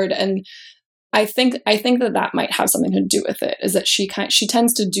lord. And I think that might have something to do with it, is that she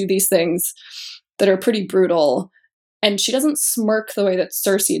tends to do these things that are pretty brutal, and she doesn't smirk the way that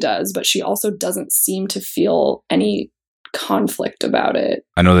Cersei does, but she also doesn't seem to feel any conflict about it.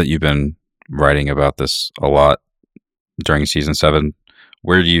 I know that you've been writing about this a lot during season 7.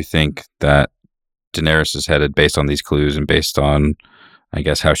 Where do you think that Daenerys is headed based on these clues and based on, I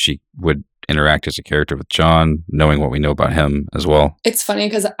guess, how she would interact as a character with Jon, knowing what we know about him as well? It's funny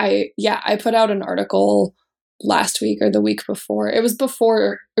because I put out an article last week or the week before. It was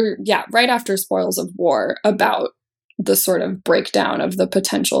right after Spoils of War, about the sort of breakdown of the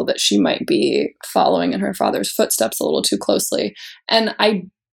potential that she might be following in her father's footsteps a little too closely. And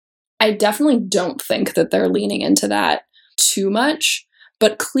I definitely don't think that they're leaning into that too much,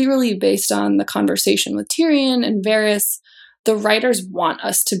 but clearly based on the conversation with Tyrion and Varys, the writers want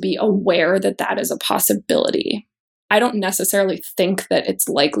us to be aware that that is a possibility. I don't necessarily think that it's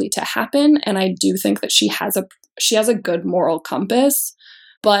likely to happen, and I do think that she has a good moral compass,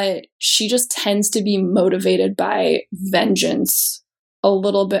 but she just tends to be motivated by vengeance a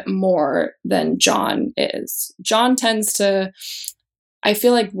little bit more than Jon is. Jon tends to, I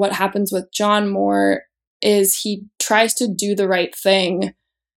feel like what happens with Jon more is he tries to do the right thing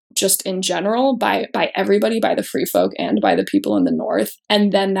just in general by everybody, by the free folk and by the people in the North.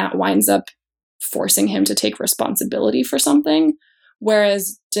 And then that winds up forcing him to take responsibility for something.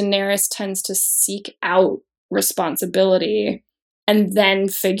 Whereas Daenerys tends to seek out responsibility and then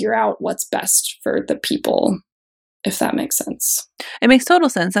figure out what's best for the people, if that makes sense. It makes total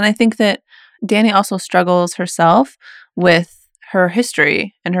sense. And I think that Dany also struggles herself with her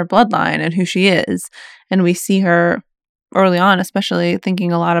history and her bloodline and who she is. And we see her early on, especially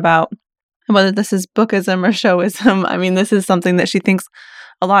thinking a lot about whether this is bookism or showism. I mean, this is something that she thinks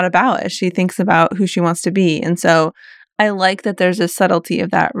a lot about as she thinks about who she wants to be. And so I like that there's a subtlety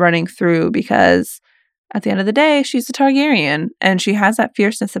of that running through, because at the end of the day, she's a Targaryen and she has that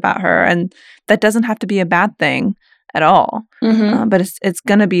fierceness about her. And that doesn't have to be a bad thing at all. Mm-hmm. But it's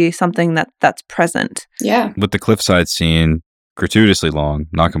going to be something that's present. Yeah. With the cliffside scene, gratuitously long,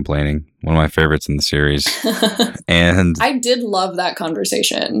 not complaining. One of my favorites in the series. And I did love that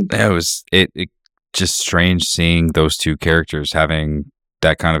conversation. It just strange seeing those two characters having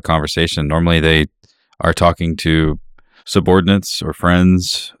that kind of conversation. Normally they are talking to subordinates or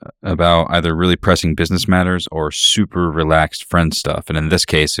friends about either really pressing business matters or super relaxed friend stuff. And in this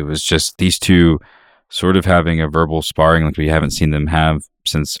case, it was just these two sort of having a verbal sparring like we haven't seen them have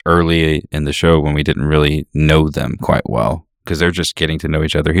since early in the show, when we didn't really know them quite well, because they're just getting to know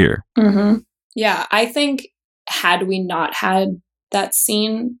each other here. Mm-hmm. Yeah, I think had we not had that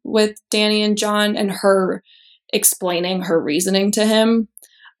scene with Dany and Jon and her explaining her reasoning to him,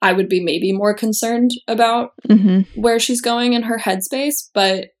 I would be maybe more concerned about where she's going in her headspace.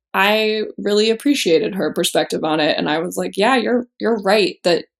 But I really appreciated her perspective on it. And I was like, yeah, you're right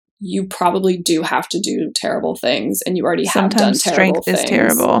that you probably do have to do terrible things, and you already have done terrible things. Strength is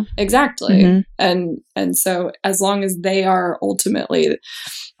terrible. Exactly. And so as long as they are ultimately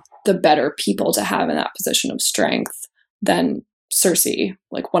the better people to have in that position of strength, then Cersei,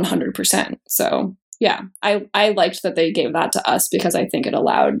 like 100%. So yeah, I liked that they gave that to us, because I think it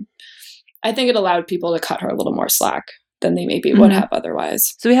allowed people to cut her a little more slack than they maybe would have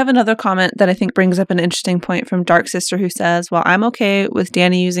otherwise. So we have another comment that I think brings up an interesting point from Dark Sister, who says, while I'm okay with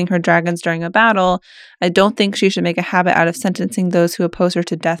Dany using her dragons during a battle, I don't think she should make a habit out of sentencing those who oppose her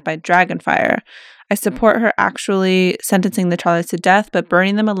to death by dragonfire. I support her actually sentencing the Charlies to death, but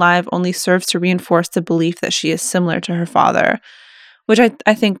burning them alive only serves to reinforce the belief that she is similar to her father, which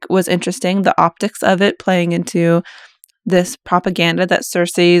I think was interesting. The optics of it playing into this propaganda that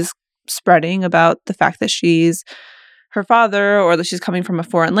Cersei's spreading about the fact that she's her father, or that she's coming from a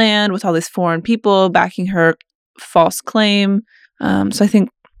foreign land with all these foreign people backing her false claim. So I think,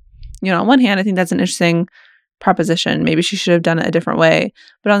 on one hand, I think that's an interesting proposition. Maybe she should have done it a different way.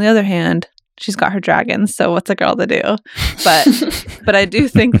 But on the other hand, she's got her dragons, so what's a girl to do? But I do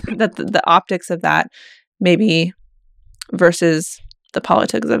think that the optics of that, maybe versus the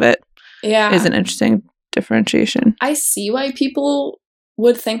politics of it, is an interesting differentiation. I see why people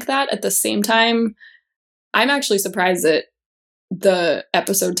would think that. At the same time, I'm actually surprised that the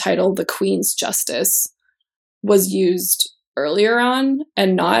episode title, The Queen's Justice, was used earlier on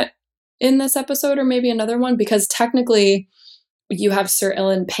and not in this episode, or maybe another one, because technically you have Sir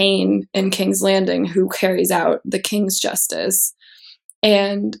Ilan Payne in King's Landing who carries out the King's Justice.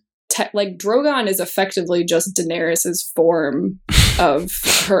 And Drogon is effectively just Daenerys's form of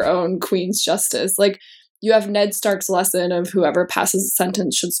her own Queen's Justice. Like, you have Ned Stark's lesson of whoever passes a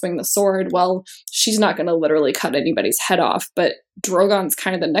sentence should swing the sword. Well, she's not going to literally cut anybody's head off, but Drogon's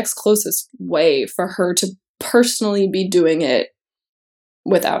kind of the next closest way for her to personally be doing it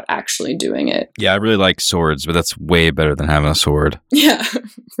without actually doing it. Yeah, I really like swords, but that's way better than having a sword. Yeah,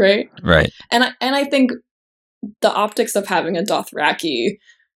 right? Right. And I think the optics of having a Dothraki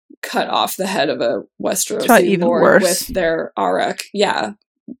cut off the head of a Westerosi lord with their Arak,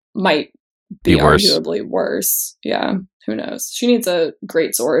 might be arguably worse. Yeah, who knows? She needs a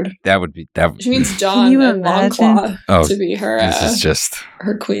great sword. She needs Jon and Longclaw to be her. This is just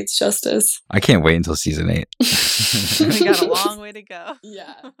her Queen's Justice. I can't wait until season 8. We got a long way to go.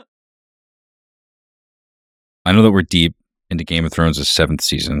 Yeah. I know that we're deep into Game of Thrones' 7th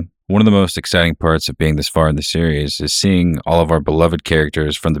season. One of the most exciting parts of being this far in the series is seeing all of our beloved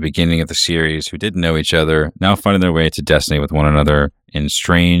characters from the beginning of the series who didn't know each other now finding their way to destiny with one another in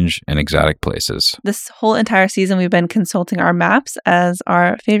strange and exotic places. This whole entire season, we've been consulting our maps as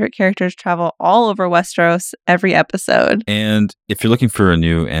our favorite characters travel all over Westeros every episode. And if you're looking for a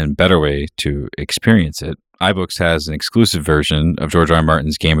new and better way to experience it, iBooks has an exclusive version of George R. R.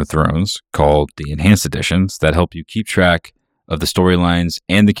 Martin's Game of Thrones called the Enhanced Editions that help you keep track of the storylines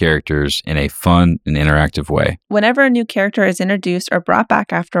and the characters in a fun and interactive way. Whenever a new character is introduced or brought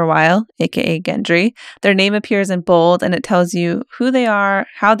back after a while, aka Gendry, their name appears in bold and it tells you who they are,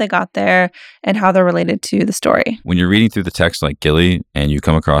 how they got there, and how they're related to the story. When you're reading through the text like Gilly and you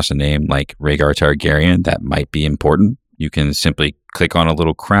come across a name like Rhaegar Targaryen that might be important, you can simply click on a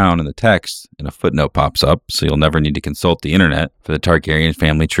little crown in the text and a footnote pops up, so you'll never need to consult the internet for the Targaryen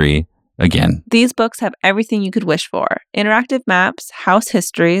family tree again. These books have everything you could wish for. Interactive maps, house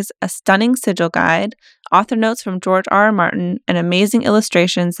histories, a stunning sigil guide, author notes from George R. R. Martin, and amazing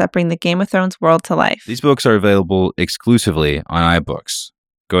illustrations that bring the Game of Thrones world to life. These books are available exclusively on iBooks.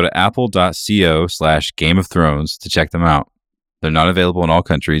 Go to apple.co/Game of Thrones to check them out. They're not available in all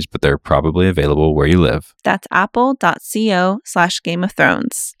countries, but they're probably available where you live. That's apple.co/Game of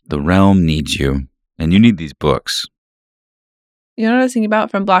Thrones. The realm needs you, and you need these books. You know what I was thinking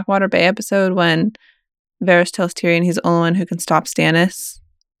about from Blackwater Bay episode when Varys tells Tyrion he's the only one who can stop Stannis?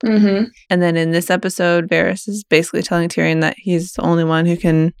 Mm-hmm. And then in this episode, Varys is basically telling Tyrion that he's the only one who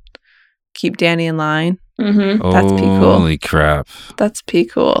can keep Dany in line. Mm-hmm. That's pretty cool. Holy crap. That's pretty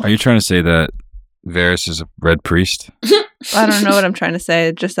cool. Are you trying to say that Varys is a red priest? I don't know what I'm trying to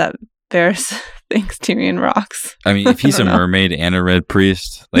say. Just that Varys thinks Tyrion rocks. I mean, if he's a mermaid and a red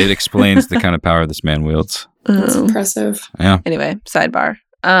priest, it explains the kind of power this man wields. That's impressive. Yeah. Anyway, sidebar.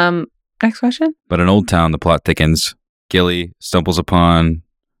 Next question. But in Old Town, the plot thickens. Gilly stumbles upon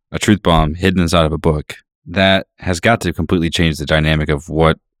a truth bomb hidden inside of a book that has got to completely change the dynamic of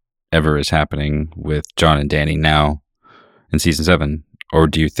what whatever is happening with John and Danny now in season 7? Or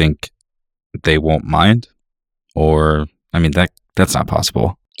do you think they won't mind? Or, I mean, that's not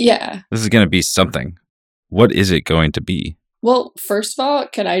possible. Yeah. This is going to be something. What is it going to be? Well, first of all,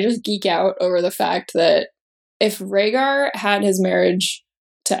 can I just geek out over the fact that if Rhaegar had his marriage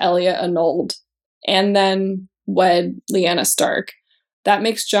to Elia annulled and then wed Lyanna Stark, that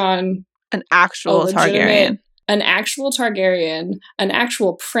makes Jon an actual Targaryen. An actual Targaryen, an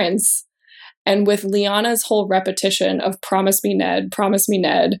actual prince. And with Lyanna's whole repetition of promise me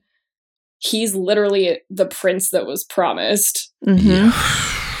Ned, he's literally the prince that was promised.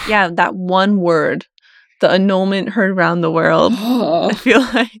 Mm-hmm. Yeah, that one word, the annulment heard around the world. I feel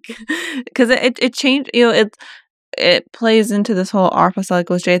like, because it changed, it plays into this whole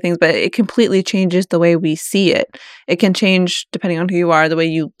Arpa J things, but it completely changes the way we see it. It can change depending on who you are, the way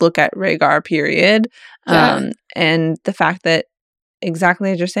you look at Rhaegar, period. Yeah. And the fact that,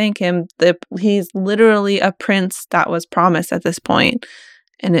 exactly as you're saying, Kim, he's literally a prince that was promised at this point.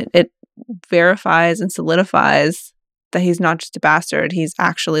 And it verifies and solidifies that he's not just a bastard, he's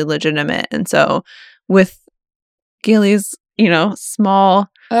actually legitimate. And so with Gilly's, small,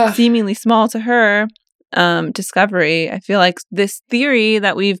 seemingly small to her, discovery, I feel like this theory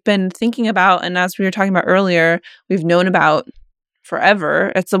that we've been thinking about, and as we were talking about earlier, we've known about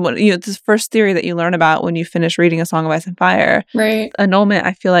forever. It's it's the first theory that you learn about when you finish reading A Song of Ice and Fire. Right. Annulment,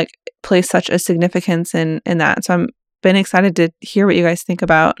 I feel like, plays such a significance in that. So I'm been excited to hear what you guys think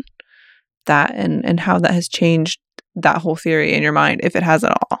about that and how that has changed that whole theory in your mind, if it has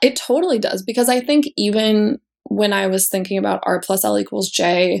at all. It totally does, because I think even when I was thinking about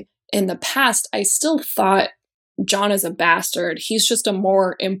R+L=J in the past, I still thought Jon is a bastard. He's just a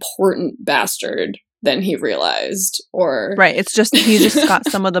more important bastard than he realized. Or right, it's just he just got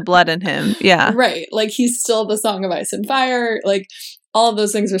some of the blood in him. Yeah. Right. Like, he's still the Song of Ice and Fire. Like, all of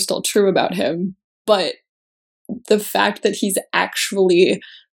those things are still true about him. But the fact that he's actually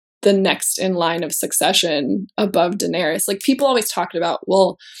the next in line of succession above Daenerys, like, people always talked about,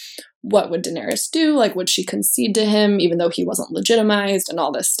 well, what would Daenerys do? Like, would she concede to him even though he wasn't legitimized and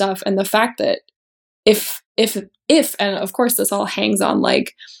all this stuff? And the fact that if, and of course this all hangs on,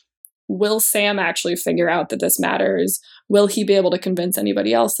 like, will Sam actually figure out that this matters? Will he be able to convince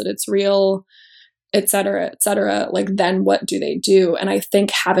anybody else that it's real? Et cetera, et cetera. Like, then what do they do? And I think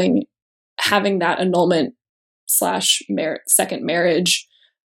having that annulment / second marriage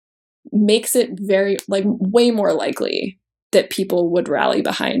makes it very, like, way more likely that people would rally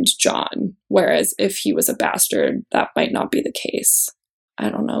behind Jon. Whereas if he was a bastard, that might not be the case. I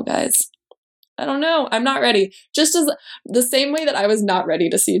don't know, guys. I don't know. I'm not ready. Just as the same way that I was not ready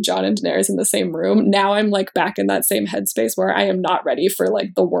to see Jon and Daenerys in the same room, now I'm, like, back in that same headspace where I am not ready for,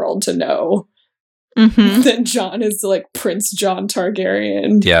 like, the world to know that Jon is, like, Prince Jon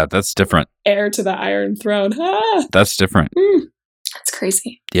Targaryen. Yeah, that's different. Heir to the Iron Throne. Ah! That's different. That's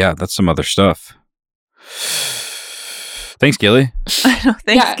crazy. Yeah, that's some other stuff. Thanks, Gilly. I know.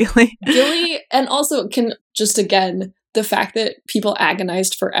 Thanks, Gilly. Gilly, and also again, the fact that people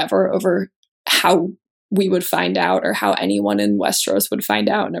agonized forever over how we would find out, or how anyone in Westeros would find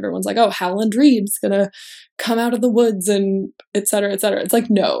out. And everyone's like, oh, Howland Reed's gonna come out of the woods and et cetera, et cetera. It's like,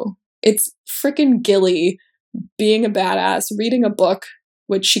 no, it's freaking Gilly being a badass, reading a book,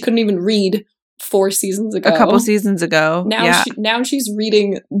 which she couldn't even read 4 seasons ago. A couple seasons ago. Now she's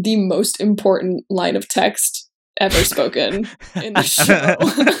reading the most important line of text ever spoken in the show.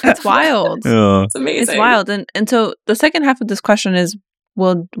 It's wild. Yeah. It's amazing. It's wild. And so the second half of this question is,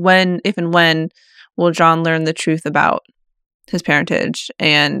 if and when will Jon learn the truth about his parentage?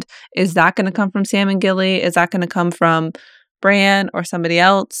 And is that going to come from Sam and Gilly? Is that going to come from Bran or somebody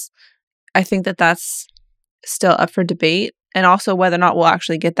else? I think that that's still up for debate. And also whether or not we'll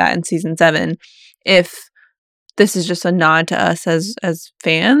actually get that in season 7. If this is just a nod to us as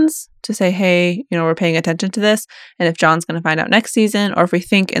fans to say, hey, we're paying attention to this. And if Jon's going to find out next season, or if we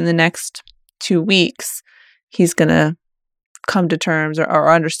think in the next 2 weeks he's going to come to terms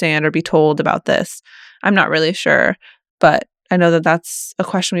or understand or be told about this. I'm not really sure. But I know that that's a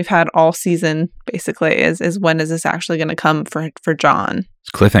question we've had all season, basically, is when is this actually going to come for Jon?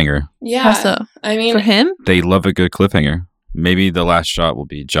 Cliffhanger. Yeah. How so? I mean, for him? They love a good cliffhanger. Maybe the last shot will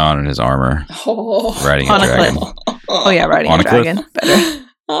be Jon in his armor riding a dragon. Oh yeah, riding a dragon. Better.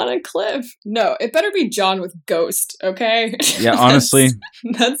 On a cliff. No, it better be Jon with Ghost, okay? Yeah, honestly.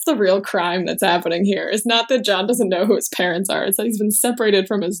 That's the real crime that's happening here. It's not that Jon doesn't know who his parents are. It's that he's been separated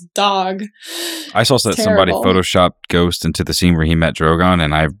from his dog. I saw that somebody photoshopped Ghost into the scene where he met Drogon,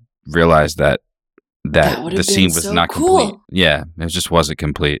 and I realized that the scene was not complete. Yeah, it just wasn't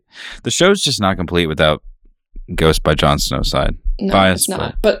complete. The show's just not complete without Ghost by Jon Snow's side. No, Bias, it's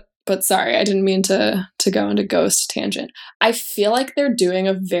not. But But sorry, I didn't mean to go into ghost tangent. I feel like they're doing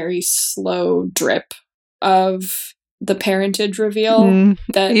a very slow drip of the parentage reveal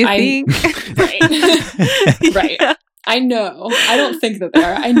that you I think? right. Yeah. I know. I don't think that they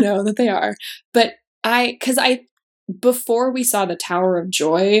are. I know that they are. But before we saw the Tower of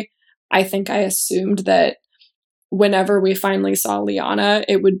Joy, I think I assumed that whenever we finally saw Lyanna,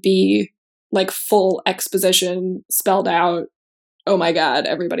 it would be like full exposition spelled out. Oh my God,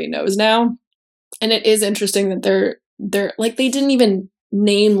 everybody knows now. And it is interesting that they're like, they didn't even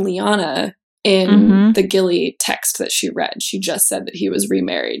name Lyanna in the Gilly text that she read. She just said that he was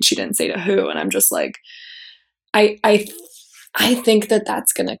remarried. She didn't say to who. And I'm just like, I think that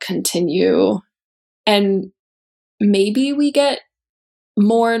that's going to continue. And maybe we get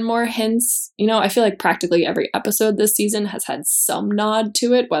more and more hints. You know, I feel like practically every episode this season has had some nod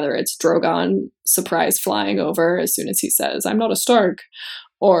to it, whether it's Drogon surprise flying over as soon as he says, "I'm not a Stark,"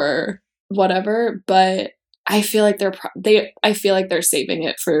 or whatever. But I feel like they're saving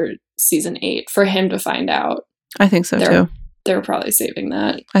it for season 8 for him to find out. I think so too. They're probably saving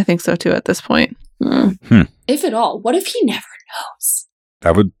that. I think so too at this point. If at all. What if he never knows?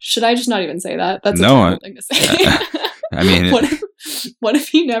 That would. Should I just not even say that? That's a No, terrible thing to say. I mean, what if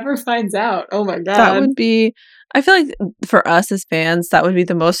he never finds out? Oh my God. That would be, I feel like for us as fans, that would be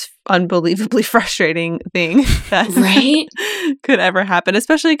the most unbelievably frustrating thing that right? could ever happen.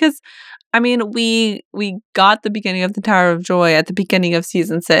 Especially because, I mean, we got the beginning of the Tower of Joy at the beginning of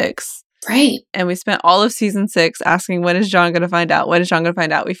season 6. Right. And we spent all of season 6 asking, when is Jon going to find out? When is Jon going to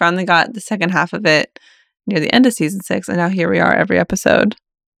find out? We finally got the second half of it near the end of season 6. And now here we are every episode,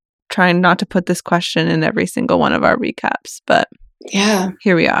 trying not to put this question in every single one of our recaps. But yeah,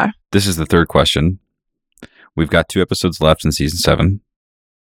 here we are. This is the third question. We've got 2 episodes left in season 7.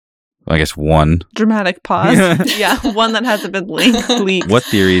 I guess 1. Dramatic pause. Yeah, one that hasn't been leaked. What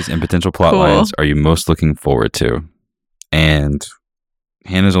theories and potential plot lines are you most looking forward to? And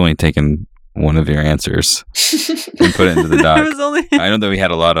Hannah's only taken one of your answers and put it into the doc. I know that we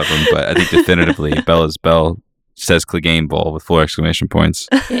had a lot of them, but I think definitively Bell says Clegane Bowl with 4 exclamation points.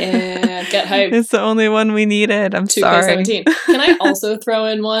 Yeah, get hyped. It's the only one we needed. I'm sorry. 2K17. Can I also throw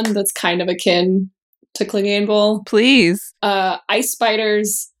in one that's kind of akin to Clegane Bowl? Please. Ice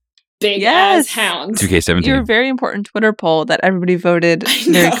Spiders, big ass hounds. 2K17. Your very important Twitter poll that everybody voted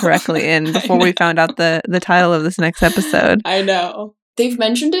very correctly in before we found out the title of this next episode. I know. They've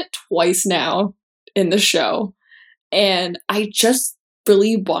mentioned it twice now in the show, and I just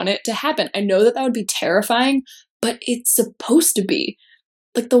really want it to happen. I know that would be terrifying, but it's supposed to be.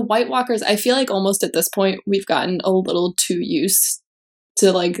 Like the White Walkers, I feel like almost at this point we've gotten a little too used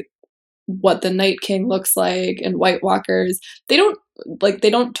to like what the Night King looks like, and White Walkers. They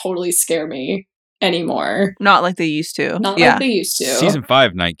don't totally scare me anymore. Not like they used to. Not like they used to. Season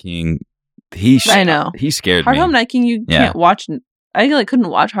 5 Night King, I know. He scared me. Hardhome Night King, you can't watch. I couldn't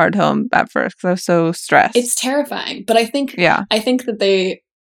watch Hardhome at first because I was so stressed. It's terrifying, but I think that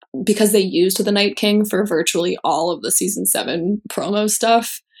because they used the Night King for virtually all of the season 7 promo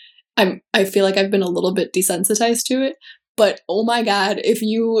stuff, I feel like I've been a little bit desensitized to it. But oh my God, if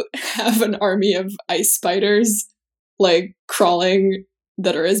you have an army of ice spiders like crawling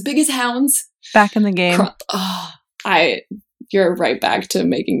that are as big as hounds back in the game, you're right back to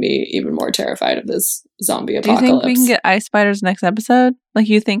making me even more terrified of this zombie apocalypse. Do you think we can get ice spiders next episode? Like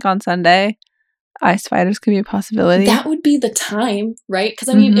you think on Sunday, ice spiders could be a possibility? That would be the time, right? Because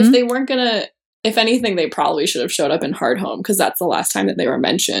I mean, if they weren't gonna, if anything, they probably should have showed up in Hardhome because that's the last time that they were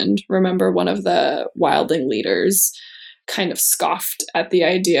mentioned. Remember, one of the wildling leaders kind of scoffed at the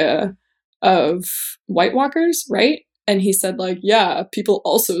idea of White Walkers, right? And he said, like, yeah, people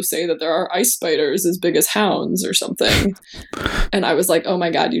also say that there are ice spiders as big as hounds or something. And I was like, oh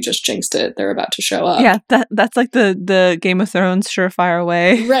my God, you just jinxed it. They're about to show up. Yeah, that's like the Game of Thrones surefire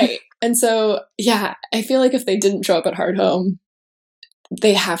way. Right. And so, yeah, I feel like if they didn't show up at Hardhome,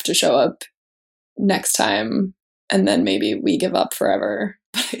 they have to show up next time. And then maybe we give up forever.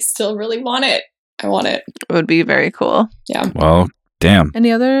 But I still really want it. I want it. It would be very cool. Yeah. Well, damn.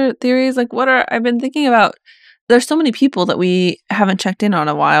 Any other theories? Like, I've been thinking about, there's so many people that we haven't checked in on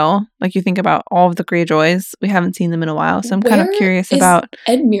a while. Like, you think about all of the Greyjoys. We haven't seen them in a while. So I'm kind of curious about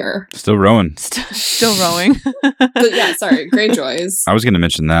Edmure. Still rowing. Still rowing. But yeah, sorry, Greyjoys. I was going to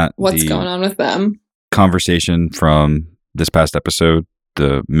mention that. What's going on with them? Conversation from this past episode,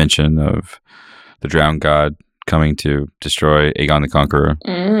 the mention of the drowned god coming to destroy Aegon the Conqueror.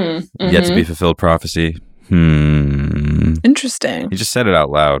 Yet to be fulfilled prophecy. Interesting. He just said it out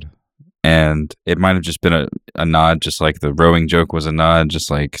loud. And it might have just been a nod, just like the rowing joke was a nod, just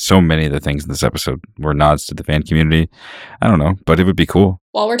like so many of the things in this episode were nods to the fan community. I don't know, but it would be cool.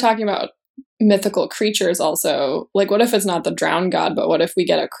 While we're talking about mythical creatures also, like what if it's not the drown god, but what if we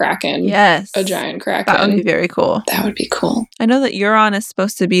get a kraken? Yes. A giant kraken. That would be very cool. That would be cool. I know that Euron is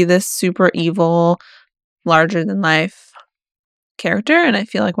supposed to be this super evil, larger than life character, and I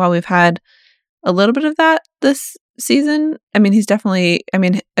feel like while we've had a little bit of that this season, I mean, he's definitely, I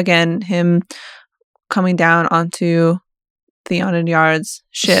mean, again, him coming down onto Theon and Yard's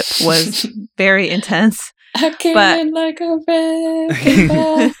ship was very intense. I came in like a wrecking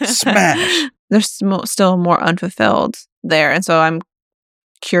ball. Smash! There's still more unfulfilled there, and so I'm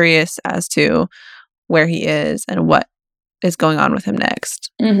curious as to where he is and what is going on with him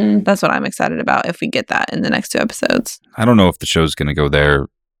next. Mm-hmm. That's what I'm excited about if we get that in the next 2 episodes. I don't know if the show's going to go there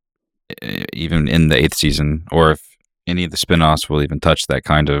even in the 8th season, or if any of the spin-offs will even touch that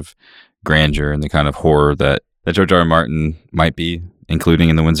kind of grandeur and the kind of horror that George R. R. Martin might be including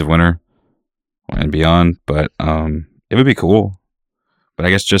in The Winds of Winter and beyond. But it would be cool. But I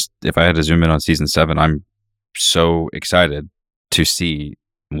guess just if I had to zoom in on season 7, I'm so excited to see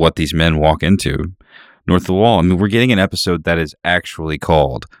what these men walk into north of the wall. I mean, we're getting an episode that is actually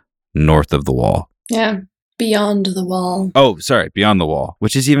called North of the Wall. Yeah. Beyond the Wall. Oh, sorry, Beyond the Wall,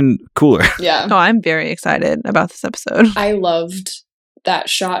 which is even cooler. Yeah. Oh, I'm very excited about this episode. I loved that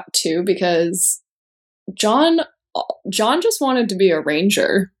shot too because John just wanted to be a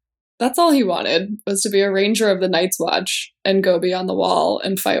ranger. That's all he wanted, was to be a ranger of the Night's Watch and go beyond the wall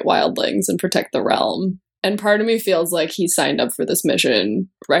and fight wildlings and protect the realm. And part of me feels like he signed up for this mission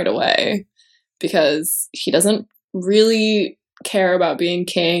right away because he doesn't really care about being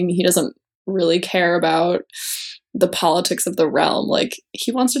king. He doesn't really care about the politics of the realm. Like,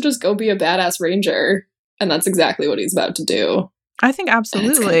 he wants to just go be a badass ranger, and that's exactly what he's about to do. I think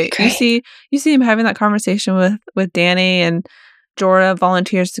absolutely. You see him having that conversation with Danny, and Jorah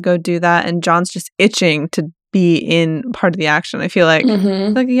volunteers to go do that, and John's just itching to be in part of the action. I feel like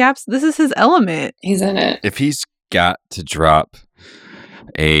this is his element. He's in it. If he's got to drop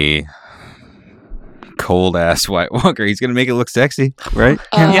a cold ass White Walker, he's gonna make it look sexy, right?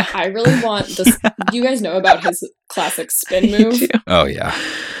 I really want this. You guys know about his classic spin move? Oh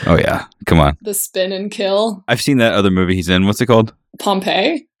yeah, come on. The spin and kill. I've seen that other movie he's in. What's it called?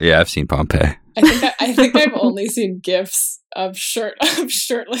 Pompeii. Yeah, I've seen Pompeii. I think I've only seen gifs of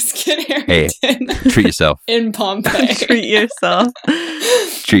shirtless Kit Harington. Hey, treat yourself. In Pompeii. Treat yourself.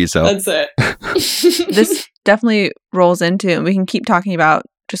 Treat yourself. That's it. This definitely rolls into, and we can keep talking about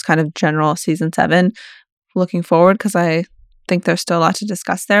just kind of general season 7 looking forward, because I think there's still a lot to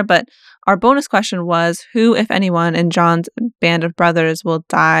discuss there. But our bonus question was, who, if anyone, in John's band of brothers will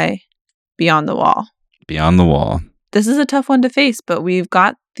die beyond the wall? Beyond the wall. This is a tough one to face, but we've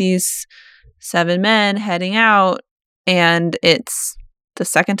got these 7 men heading out, and it's the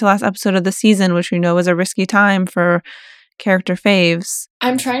second to last episode of the season, which we know is a risky time for character faves.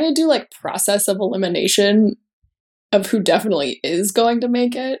 I'm trying to do like process of elimination of who definitely is going to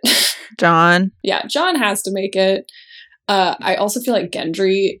make it. John. Yeah, John has to make it. I also feel like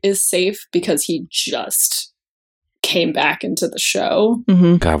Gendry is safe because he just came back into the show.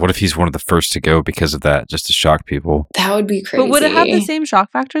 Mm-hmm. God, what if he's one of the first to go because of that, just to shock people? That would be crazy. But would it have the same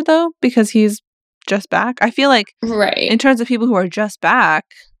shock factor, though, because he's just back? I feel like, right, in terms of people who are just back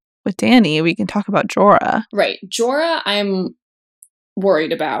with Danny, we can talk about Jorah. Right. Jorah, I'm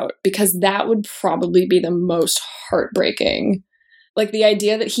worried about, because that would probably be the most heartbreaking. Like, the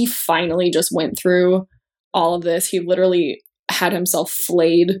idea that he finally just went through all of this. He literally had himself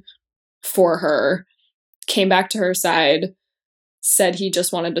flayed for her, came back to her side, said he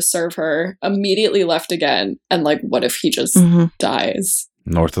just wanted to serve her, immediately left again, and like, what if he just dies?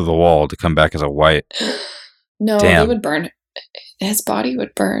 North of the wall to come back as a white. No, Damn. They would burn. His body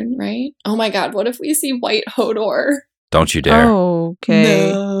would burn, right? Oh my god, what if we see white Hodor? Don't you dare.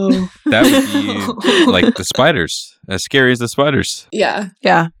 Okay. No. That would be like the spiders. As scary as the spiders. Yeah.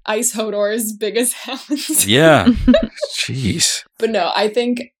 Yeah. Ice Hodors, big as hounds. Yeah. Jeez. But no, I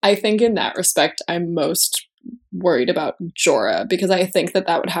think in that respect, I'm most worried about Jorah, because I think that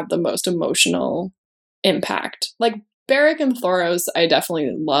would have the most emotional impact. Like, Beric and Thoros, I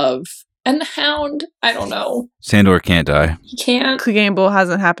definitely love. And the Hound, I don't know. Sandor can't die. He can't. Clegane Bowl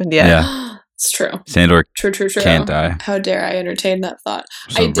hasn't happened yet. Yeah. It's true. Sandor True. can't die. How dare I entertain that thought?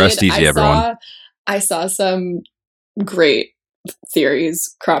 So rest easy, everyone. I saw some great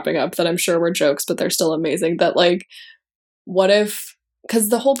theories cropping up that I'm sure were jokes, but they're still amazing. That, like, what if, because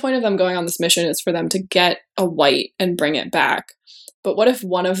the whole point of them going on this mission is for them to get a white and bring it back. But what if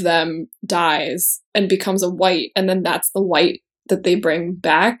one of them dies and becomes a white, and then that's the white that they bring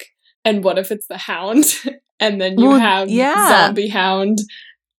back? And what if it's the Hound? And then you have Zombie Hound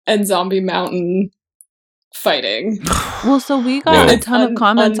and Zombie Mountain fighting. Well, so we got a ton of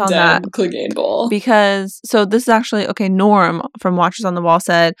comments on that. Clegane Bowl. Because, so this is actually, Norm from Watchers on the Wall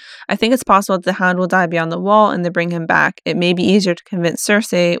said, I think it's possible that the Hound will die beyond the wall and they bring him back. It may be easier to convince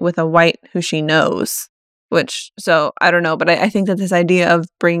Cersei with a white who she knows. Which, so, I don't know, but I think that this idea of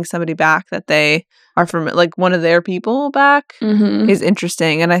bringing somebody back that they are from, like, one of their people back is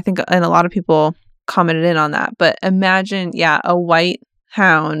interesting. And I think a lot of people commented in on that. But imagine, a white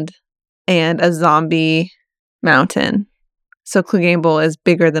Hound and a zombie mountain. So Clegane Bowl is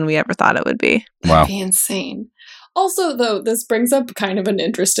bigger than we ever thought it would be. Wow. That'd be insane. Also, though, this brings up kind of an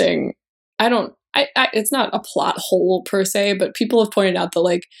interesting, it's not a plot hole per se, but people have pointed out that,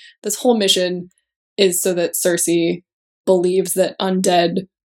 like, this whole mission is so that Cersei believes that undead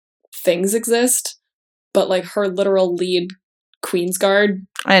things exist, but, like, her literal lead Queensguard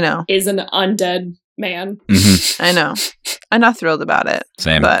is an undead man. Mm-hmm. I know. I'm not thrilled about it.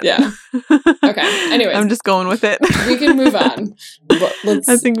 Same. But yeah. Okay. Anyways. I'm just going with it. We can move on.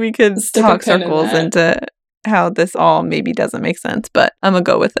 I think we could talk circles into how this all maybe doesn't make sense, but I'm going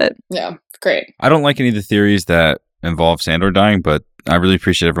to go with it. Yeah. Great. I don't like any of the theories that involve Sandor dying, but I really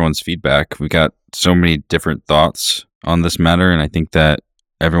appreciate everyone's feedback. We got so many different thoughts on this matter, and I think that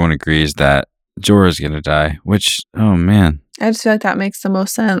everyone agrees that Jorah's going to die, which, oh man. I just feel like that makes the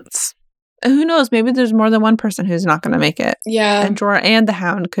most sense. And who knows? Maybe there's more than one person who's not going to make it. Yeah. And Jorah and the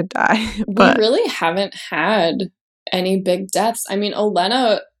Hound could die. But we really haven't had any big deaths. I mean,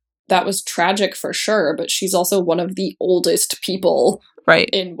 Olenna, that was tragic for sure, but she's also one of the oldest people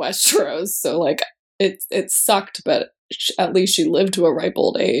in Westeros. So, like, it sucked, but at least she lived to a ripe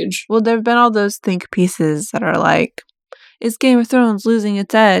old age. Well, there have been all those think pieces that are like, is Game of Thrones losing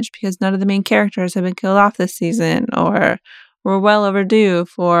its edge because none of the main characters have been killed off this season? Or we're well overdue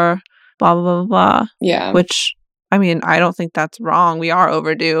for blah, blah, blah, blah. Yeah. Which, I mean, I don't think that's wrong. We are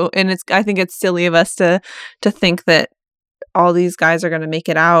overdue. And I think it's silly of us to think that all these guys are going to make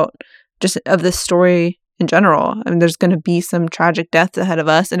it out just of this story in general. I mean, there's going to be some tragic deaths ahead of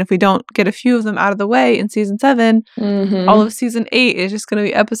us. And if we don't get a few of them out of the way in season 7, all of season 8 is just going to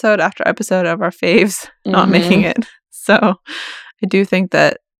be episode after episode of our faves not making it. So I do think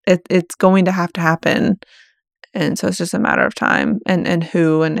that it's going to have to happen. And so it's just a matter of time and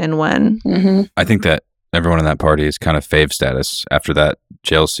who and when. I think that everyone in that party is kind of fave status after that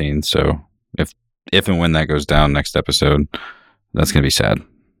jail scene. So if and when that goes down next episode, that's going to be sad.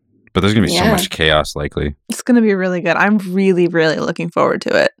 But there's going to be so much chaos likely. It's going to be really good. I'm really, really looking forward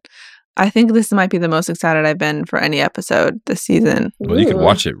to it. I think this might be the most excited I've been for any episode this season. Well, you could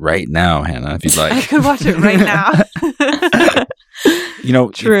watch it right now, Hannah, if you'd like. I could watch it right now. You know,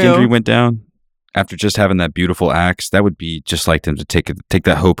 if Gendry went down after just having that beautiful axe, that would be just like them to take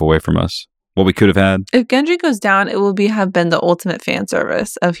that hope away from us. What we could have had. If Gendry goes down, it will have been the ultimate fan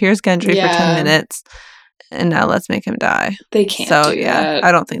service of here's Gendry for 10 minutes, and now let's make him die. They can't do that.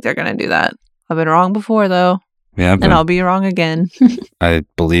 I don't think they're going to do that. I've been wrong before, though. Yeah, and I'll be wrong again. I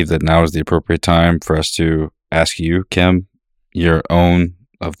believe that now is the appropriate time for us to ask you, Kim, your own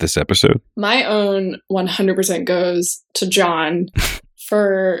of this episode. My own 100% goes to Jon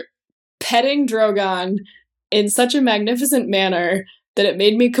for petting Drogon in such a magnificent manner that it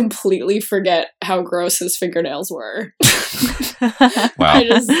made me completely forget how gross his fingernails were. Wow.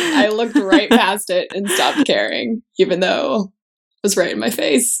 I looked right past it and stopped caring, even though it was right in my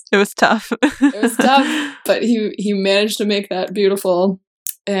face. It was tough. It was tough, but he managed to make that beautiful.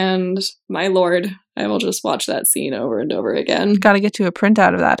 And my lord, I will just watch that scene over and over again. Got to get you a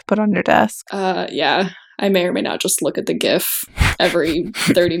printout of that to put on your desk. Yeah. I may or may not just look at the GIF every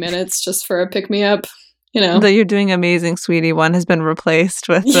 30 minutes just for a pick-me-up. You know, the "You're Doing Amazing, Sweetie" one has been replaced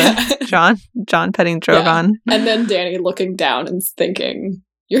with the Jon petting Drogon. Yeah. And then Dany looking down and thinking,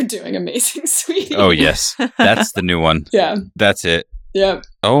 "You're doing amazing, sweetie." Oh, yes. That's the new one. Yeah. That's it. Yep.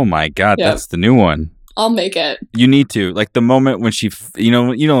 Oh, my God. Yep. That's the new one. I'll make it. You need to. Like, the moment when she, you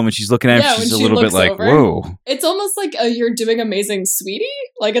know when she's looking at him, she's a little bit like, over. Whoa. It's almost like a "You're doing amazing, sweetie."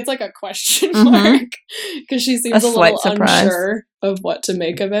 Like, it's like a question mark. Because she seems a little unsure of what to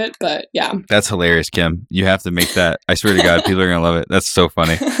make of it. But, yeah. That's hilarious, Kim. You have to make that. I swear to God, people are going to love it. That's so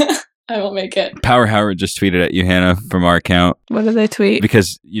funny. I will make it. Power Howard just tweeted at you, Hannah, from our account. What did they tweet?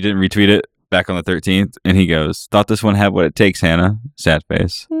 Because you didn't retweet it back on the 13th. And he goes, "Thought this one had what it takes, Hannah." Sad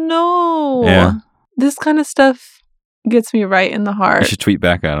face. No. Yeah. This kind of stuff gets me right in the heart. You should tweet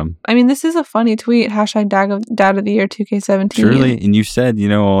back at him. I mean, this is a funny tweet. # Dad of the Year 2K17. Surely. And you said,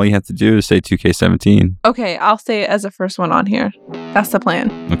 all you have to do is say 2K17. Okay, I'll say it as a first one on here. That's the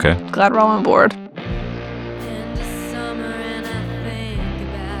plan. Okay. Glad we're all on board.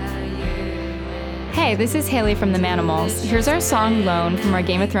 Hey, this is Haley from the Manimals. Here's our song Lone from our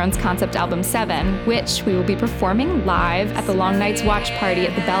Game of Thrones concept album 7, which we will be performing live at the Long Night's Watch Party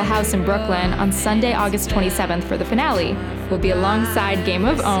at the Bell House in Brooklyn on Sunday, August 27th for the finale. We'll be alongside Game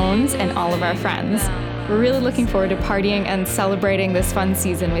of Owns and all of our friends. We're really looking forward to partying and celebrating this fun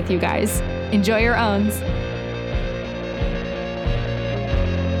season with you guys. Enjoy your owns.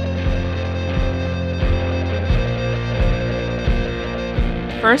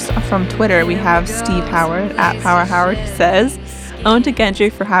 First, from Twitter, we have Steve Howard at Power Howard, who says, own to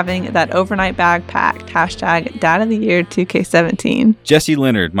Gendry for having that overnight bag packed. Hashtag Dad of the Year 2K17. Jesse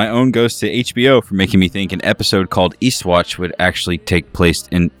Leonard, my own goes to HBO for making me think an episode called Eastwatch would actually take place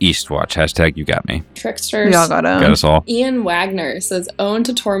in Eastwatch. Hashtag you got me. Tricksters. We all got owned. Got us all. Ian Wagner says, own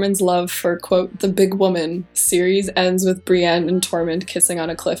to Tormund's love for, quote, the big woman. Series ends with Brienne and Tormund kissing on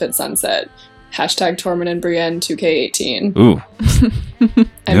a cliff at sunset. Hashtag Tormund and Brienne 2K18. Ooh.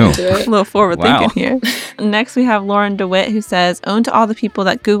 I'm into it. A little forward thinking here. Next, we have Lauren DeWitt, who says, own to all the people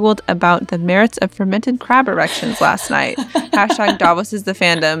that Googled about the merits of fermented crab erections last night. Hashtag Davos is the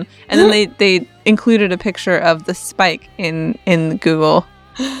fandom. And then they included a picture of the spike in Google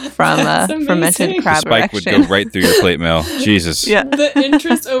from fermented crab The spike erection. would go right through your plate mail. Jesus. Yeah. The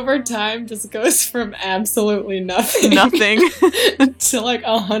interest over time just goes from absolutely nothing to like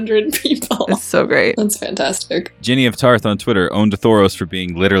 100 people. It's so great. That's fantastic. Jenny of Tarth on Twitter owned to Thoros for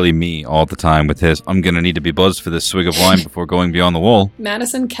being literally me all the time with his I'm gonna need to be buzzed for this swig of wine before going beyond the wall.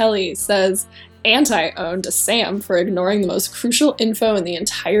 Madison Kelly says, anti-owned to Sam for ignoring the most crucial info in the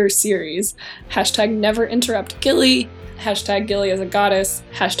entire series. Hashtag never interrupt Gilly. Hashtag Gilly as a goddess.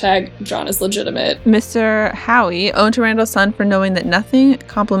 Hashtag Jon is legitimate. Mr. Howie, owned to Randall's son for knowing that nothing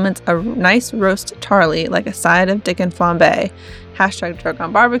compliments a nice roast Tarly like a side of Dickon flambe. Hashtag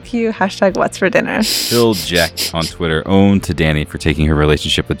Drogon barbecue. Hashtag what's for dinner. Phil Jack on Twitter owned to Dany for taking her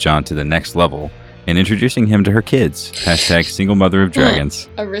relationship with Jon to the next level and introducing him to her kids. Hashtag single mother of dragons.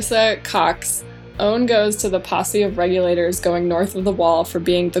 Arissa Cox. Own goes to the posse of regulators going north of the wall for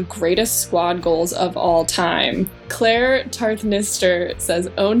being the greatest squad goals of all time. Claire Tarthnister says,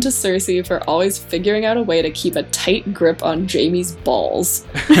 own to Cersei for always figuring out a way to keep a tight grip on Jaime's balls.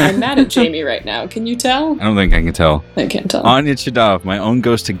 I'm mad at Jaime right now. Can you tell? I don't think I can tell. I can't tell. Anya Chadov, my own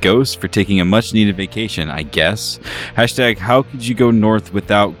goes to Ghost for taking a much needed vacation, I guess. Hashtag how could you go north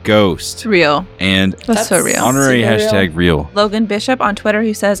without Ghost? Real. And That's so real. honorary hashtag real. Logan Bishop on Twitter,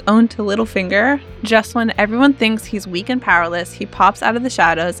 who says, own to Littlefinger. Just when everyone thinks he's weak and powerless, he pops out of the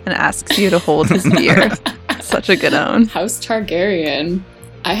shadows and asks you to hold his spear. Such a good own. House Targaryen.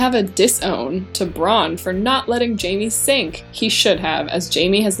 I have a disown to Bronn for not letting Jaime sink. He should have, as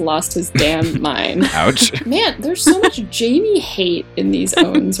Jaime has lost his damn mind. Ouch. Man, there's so much Jaime hate in these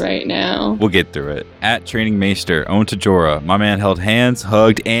owns right now. We'll get through it. At Training Maester, owned to Jorah. My man held hands,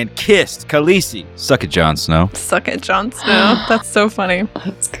 hugged, and kissed Khaleesi. Suck it, Jon Snow. Suck it, Jon Snow. That's so funny.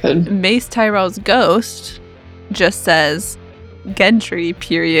 That's good. Mace Tyrell's ghost just says, Gendry,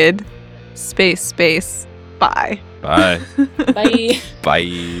 period, space, bye. Bye. Bye.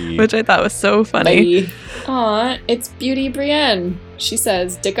 Bye. Which I thought was so funny. Bye. Aw, it's Beauty Brienne. She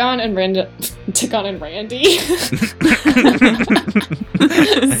says, Dickon and Randy.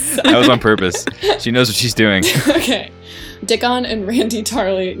 That was on purpose. She knows what she's doing. Okay. Dickon and Randy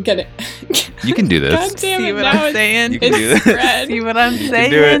Tarly get it. You can do this. God damn See it, what now I'm saying? You can do it's this. spread. See what I'm do it.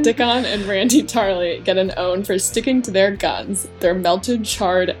 saying? Dickon and Randy Tarly get an own for sticking to their guns. Their melted,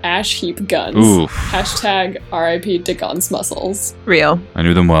 charred ash heap guns. Oof. Hashtag RIP Dickon's muscles. Real. I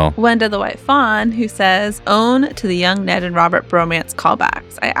knew them well. Wenda the White Fawn, who says, own to the young Ned and Robert bromance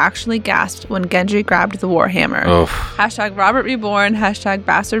callbacks. I actually gasped when Gendry grabbed the Warhammer. Oof. Hashtag Robert Reborn. Hashtag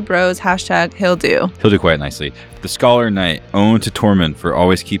Bastard Bros. Hashtag He'll Do. He'll do quite nicely. The Scholar Knight, owned to Tormund for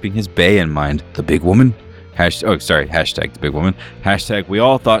always keeping his bae in mind. The big woman? Hashtag the big woman. Hashtag we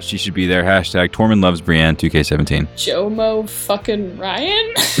all thought she should be there. Hashtag Tormund loves Brienne 2K17. Jomo fucking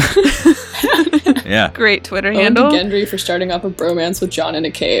Ryan? Yeah. Great Twitter Owned to handle. Gendry for starting up a bromance with Jon in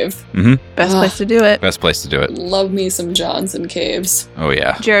a cave. Best place to do it. Best place to do it. Love me some Jons in caves. Oh,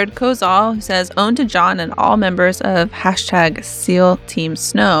 yeah. Jared Kozal, who says, own to Jon and all members of hashtag SEAL Team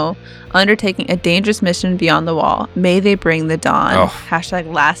Snow undertaking a dangerous mission beyond the wall. May they bring the dawn. Oh.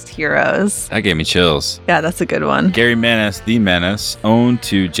 Hashtag Last Heroes. That gave me chills. Yeah, that's a good one. Gary Menace, the Menace, owned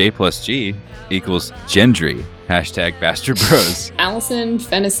to J+G equals Gendry. Hashtag Bastard Bros. Allison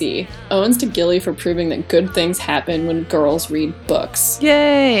Fennessy owns to Gilly for proving that good things happen when girls read books.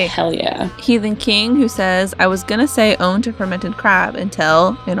 Yay! Hell yeah. Heathen King, who says, I was gonna say own to fermented crab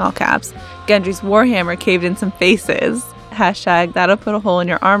until, in all caps, Gendry's Warhammer caved in some faces. Hashtag that'll put a hole in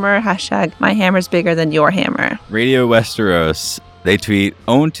your armor. Hashtag my hammer's bigger than your hammer. Radio Westeros, they tweet,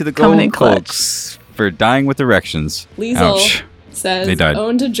 owned to the Coming Golden in clutch. Cloaks for dying with erections. Liesel Ouch. says, They died.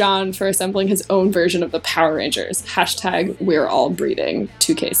 own to John for assembling his own version of the Power Rangers. Hashtag we're all breeding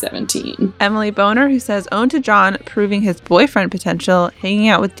 2K17. Emily Boner, who says, own to John proving his boyfriend potential, hanging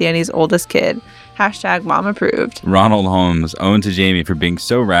out with Danny's oldest kid. Hashtag mom approved. Ronald Holmes, own to Jamie for being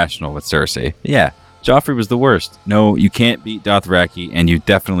so rational with Cersei. Yeah, Joffrey was the worst. No, you can't beat Dothraki, and you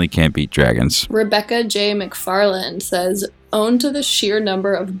definitely can't beat dragons. Rebecca J. McFarland says, own to the sheer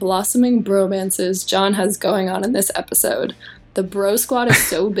number of blossoming bromances John has going on in this episode. The bro squad is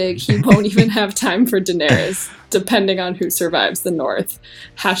so big he won't even have time for Daenerys, depending on who survives the North.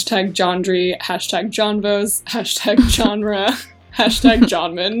 Hashtag Jondry, hashtag Johnvos, hashtag Johnra, hashtag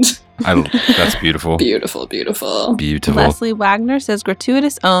Johnmond. That's beautiful. Beautiful, beautiful. Beautiful. Leslie Wagner says,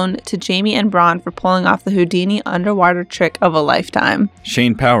 gratuitous own to Jamie and Bronn for pulling off the Houdini underwater trick of a lifetime.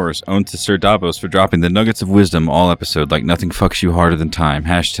 Shane Powers, owned to Sir Davos for dropping the nuggets of wisdom all episode like nothing fucks you harder than time.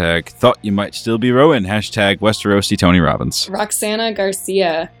 Hashtag thought you might still be rowing. Hashtag Westerosi Tony Robbins. Roxana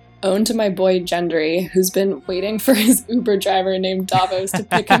Garcia, own to my boy Gendry, who's been waiting for his Uber driver named Davos to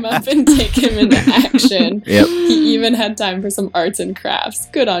pick him up and take him into action. Yep. He even had time for some arts and crafts.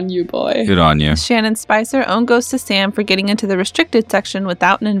 Good on you, boy. Good on you. Shannon Spicer, own goes to Sam for getting into the restricted section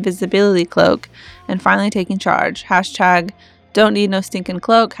without an invisibility cloak and finally taking charge. Hashtag don't need no stinking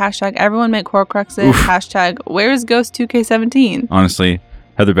cloak. Hashtag everyone make Horcruxes. Oof. Hashtag where's Ghost 2K17? Honestly,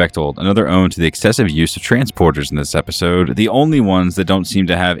 Heather Bechtold, another own to the excessive use of transporters in this episode. The only ones that don't seem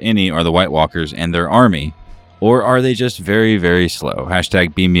to have any are the White Walkers and their army. Or are they just very, very slow?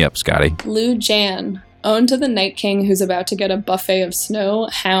 Hashtag beam me up, Scotty. Blue Jan, own to the Night King who's about to get a buffet of Snow,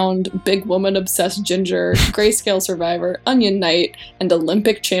 Hound, Big Woman Obsessed Ginger, Grayscale Survivor, Onion Knight, and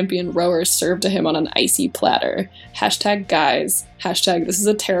Olympic champion rower served to him on an icy platter. Hashtag guys. Hashtag this is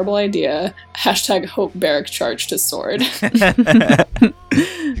a terrible idea. Hashtag hope Beric charged his sword. You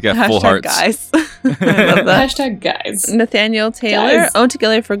got full hearts. Guys. I love that. Hashtag guys. Nathaniel Taylor, Guys. own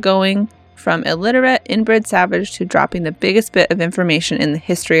together for going from illiterate inbred savage to dropping the biggest bit of information in the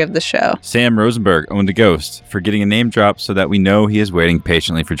history of the show. Sam Rosenberg, owned a ghost, for getting a name drop so that we know he is waiting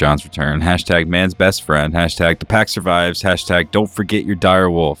patiently for John's return. Hashtag man's best friend. Hashtag the pack survives. Hashtag don't forget your dire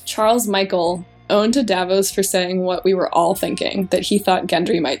wolf. Charles Michael, own to Davos for saying what we were all thinking, that he thought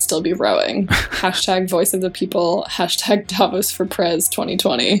Gendry might still be rowing. Hashtag voice of the people. Hashtag Davos for Prez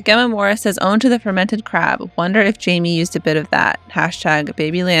 2020. Gemma Morris says, own to the fermented crab. Wonder if Jamie used a bit of that. Hashtag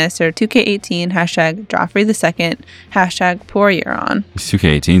baby Lannister 2K18. Hashtag Joffrey II. Hashtag poor Euron. These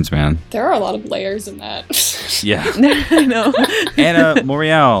 2K18s, man. There are a lot of layers in that. Yeah. I know. Anna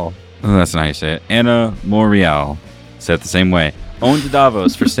Morial. Oh, that's not how you say it. Anna Morial. Said it the same way. Own to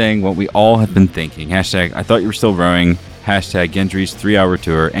Davos for saying what we all have been thinking. Hashtag I thought you were still rowing. Hashtag Gendry's 3-hour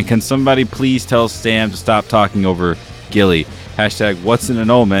tour. And can somebody please tell Sam to stop talking over Gilly? Hashtag what's an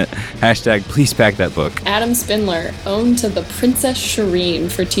annulment? Hashtag please pack that book. Adam Spindler, own to the Princess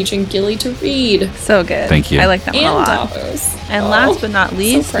Shireen for teaching Gilly to read. So good. Thank you. I like that one a And lot. Davos. And Oh, last but not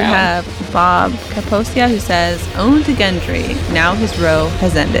least, so we proud. have Bob Kaposia, who says, own to Gendry. Now his row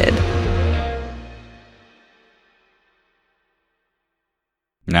has ended.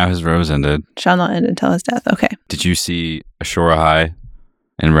 Now his rose ended. Shall not end until his death. Okay. Did you see Ashura High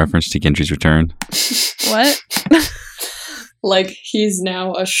in reference to Gendry's return? What? Like he's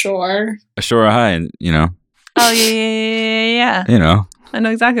now ashore. Ashura High, and Oh, yeah. I know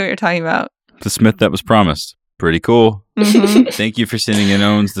exactly what you're talking about. the Smith that was promised. Pretty cool. Mhm. Thank you for sending in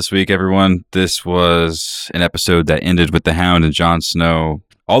owns this week, everyone. This was an episode that ended with the Hound and Jon Snow.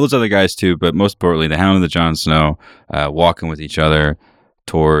 All those other guys too, but most importantly, the Hound and the Jon Snow walking with each other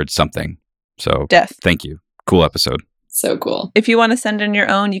towards something. So Death. thank you. Cool episode. So cool. If you want to send in your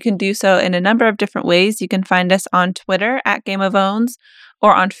own, you can do so in a number of different ways. You can find us on Twitter at Game of Owns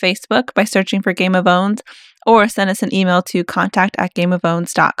or on Facebook by searching for Game of Owns, or send us an email to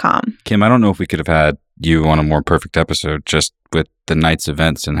contact@gameofowns.com. Kim, I don't know if we could have had you on a more perfect episode just with the night's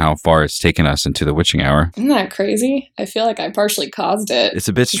events and how far it's taken us into the witching hour. Isn't that crazy? I feel like I partially caused it. It's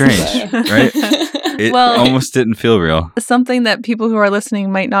a bit strange, right? It Well- almost didn't feel real. Something that people who are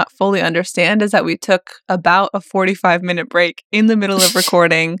listening might not fully understand is that we took about a 45-minute break in the middle of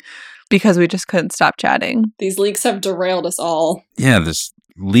recording because we just couldn't stop chatting. These leaks have derailed us all. Yeah, there's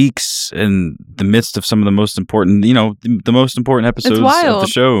leaks in the midst of some of the most important, the most important episodes of the wild.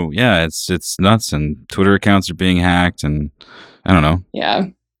 show. Yeah, it's nuts, and Twitter accounts are being hacked, and I don't know. Yeah.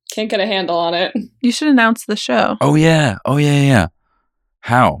 Can't get a handle on it. You should announce the show. Oh yeah.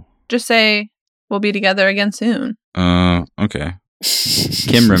 How? Just say, we'll be together again soon. Okay.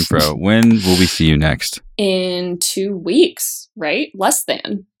 Kim Renfro, when will we see you next? In 2 weeks, right? Less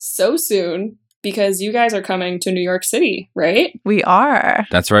than. So soon. because you guys are coming to New York City, right? We are.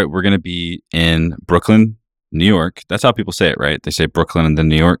 That's right. We're going to be in Brooklyn, New York. That's how people say it, right? They say Brooklyn and then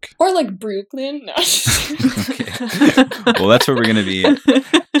New York. Or like Brooklyn. No. Okay. Well, that's where we're going to be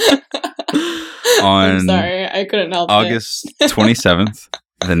I'm on sorry, I couldn't help August 27th,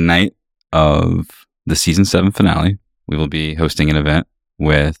 the night of the season 7 finale. We will be hosting an event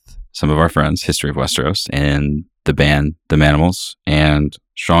with some of our friends, History of Westeros, and the band, the Manimals, and a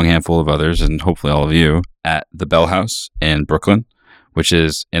strong handful of others, and hopefully all of you, at the Bell House in Brooklyn, which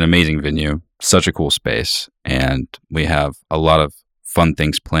is an amazing venue, such a cool space. And we have a lot of fun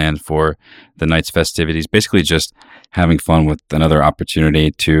things planned for the night's festivities, basically just having fun with another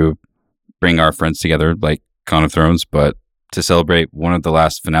opportunity to bring our friends together like Con of Thrones, but to celebrate one of the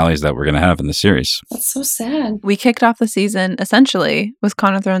last finales that we're going to have in the series. That's so sad. We kicked off the season essentially with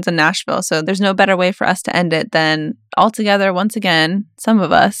Con of Thrones in Nashville, so there's no better way for us to end it than all together once again, some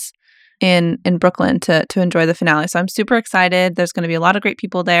of us in Brooklyn to enjoy the finale. So I'm super excited. There's going to be a lot of great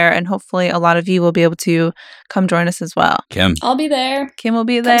people there, and hopefully a lot of you will be able to come join us as well. Kim. I'll be there. Kim will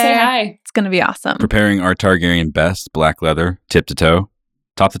be there. Come say hi. It's going to be awesome. Preparing our Targaryen best, black leather, tip to toe.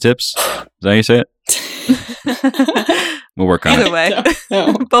 Top to tips? Is that how you say it? We'll work on Either it. way,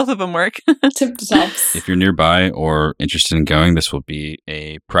 No. both of them work. Tip to tops. If you're nearby or interested in going, this will be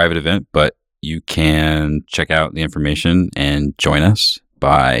a private event, but you can check out the information and join us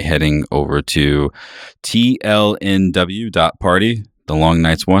by heading over to tlnw.party, the Long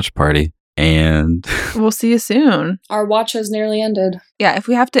Nights Watch Party, and We'll see you soon. Our watch has nearly ended. Yeah, if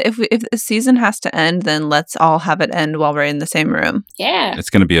the season has to end, then let's all have it end while we're in the same room. Yeah. it's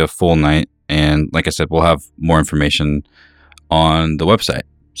going to be a full night. And like I said, we'll have more information on the website.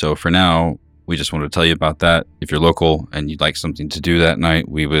 So for now, we just wanted to tell you about that. If you're local and you'd like something to do that night,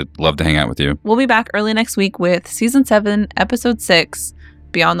 we would love to hang out with you. We'll be back early next week with season 7, episode 6,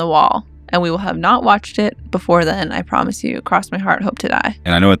 Beyond the Wall. And we will have not watched it before then. I promise you. Cross my heart, hope to die.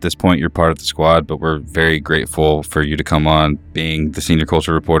 And I know at this point you're part of the squad, but we're very grateful for you to come on, being the senior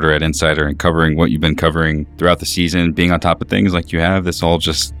culture reporter at Insider and covering what you've been covering throughout the season, being on top of things like you have. This all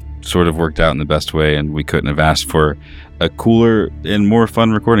just sort of worked out in the best way, and we couldn't have asked for a cooler and more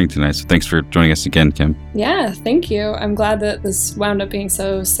fun recording tonight. So thanks for joining us again, Kim. Yeah, thank you. I'm glad that this wound up being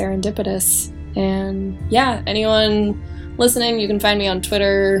so serendipitous. And yeah, anyone listening, you can find me on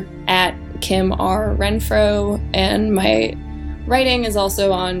Twitter at Kim R. Renfro, and my writing is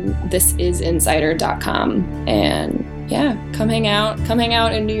also on thisisinsider.com. And yeah, come hang out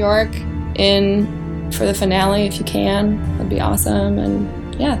in New York for the finale if you can. That'd be awesome. And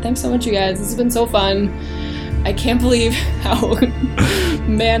yeah, thanks so much, you guys. This has been so fun. I can't believe how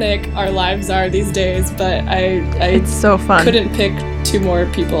manic our lives are these days, but It's so fun. couldn't pick 2 more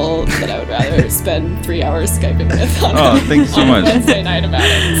people that I would rather spend 3 hours Skyping with on, thank you so on much. Wednesday night about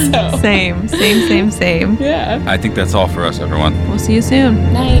it. So Same. yeah. I think that's all for us, everyone. We'll see you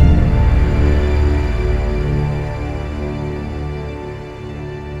soon. Night.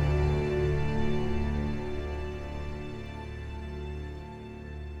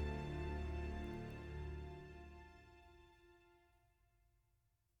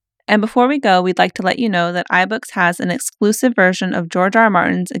 And before we go, we'd like to let you know that iBooks has an exclusive version of George R. R.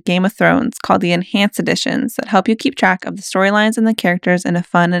 Martin's Game of Thrones called the Enhanced Editions that help you keep track of the storylines and the characters in a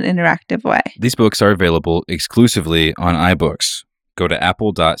fun and interactive way. These books are available exclusively on iBooks. Go to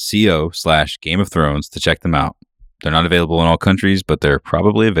apple.co/Game of Thrones to check them out. They're not available in all countries, but they're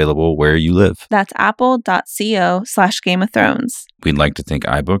probably available where you live. That's apple.co/Game of Thrones. We'd like to thank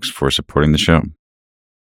iBooks for supporting the show.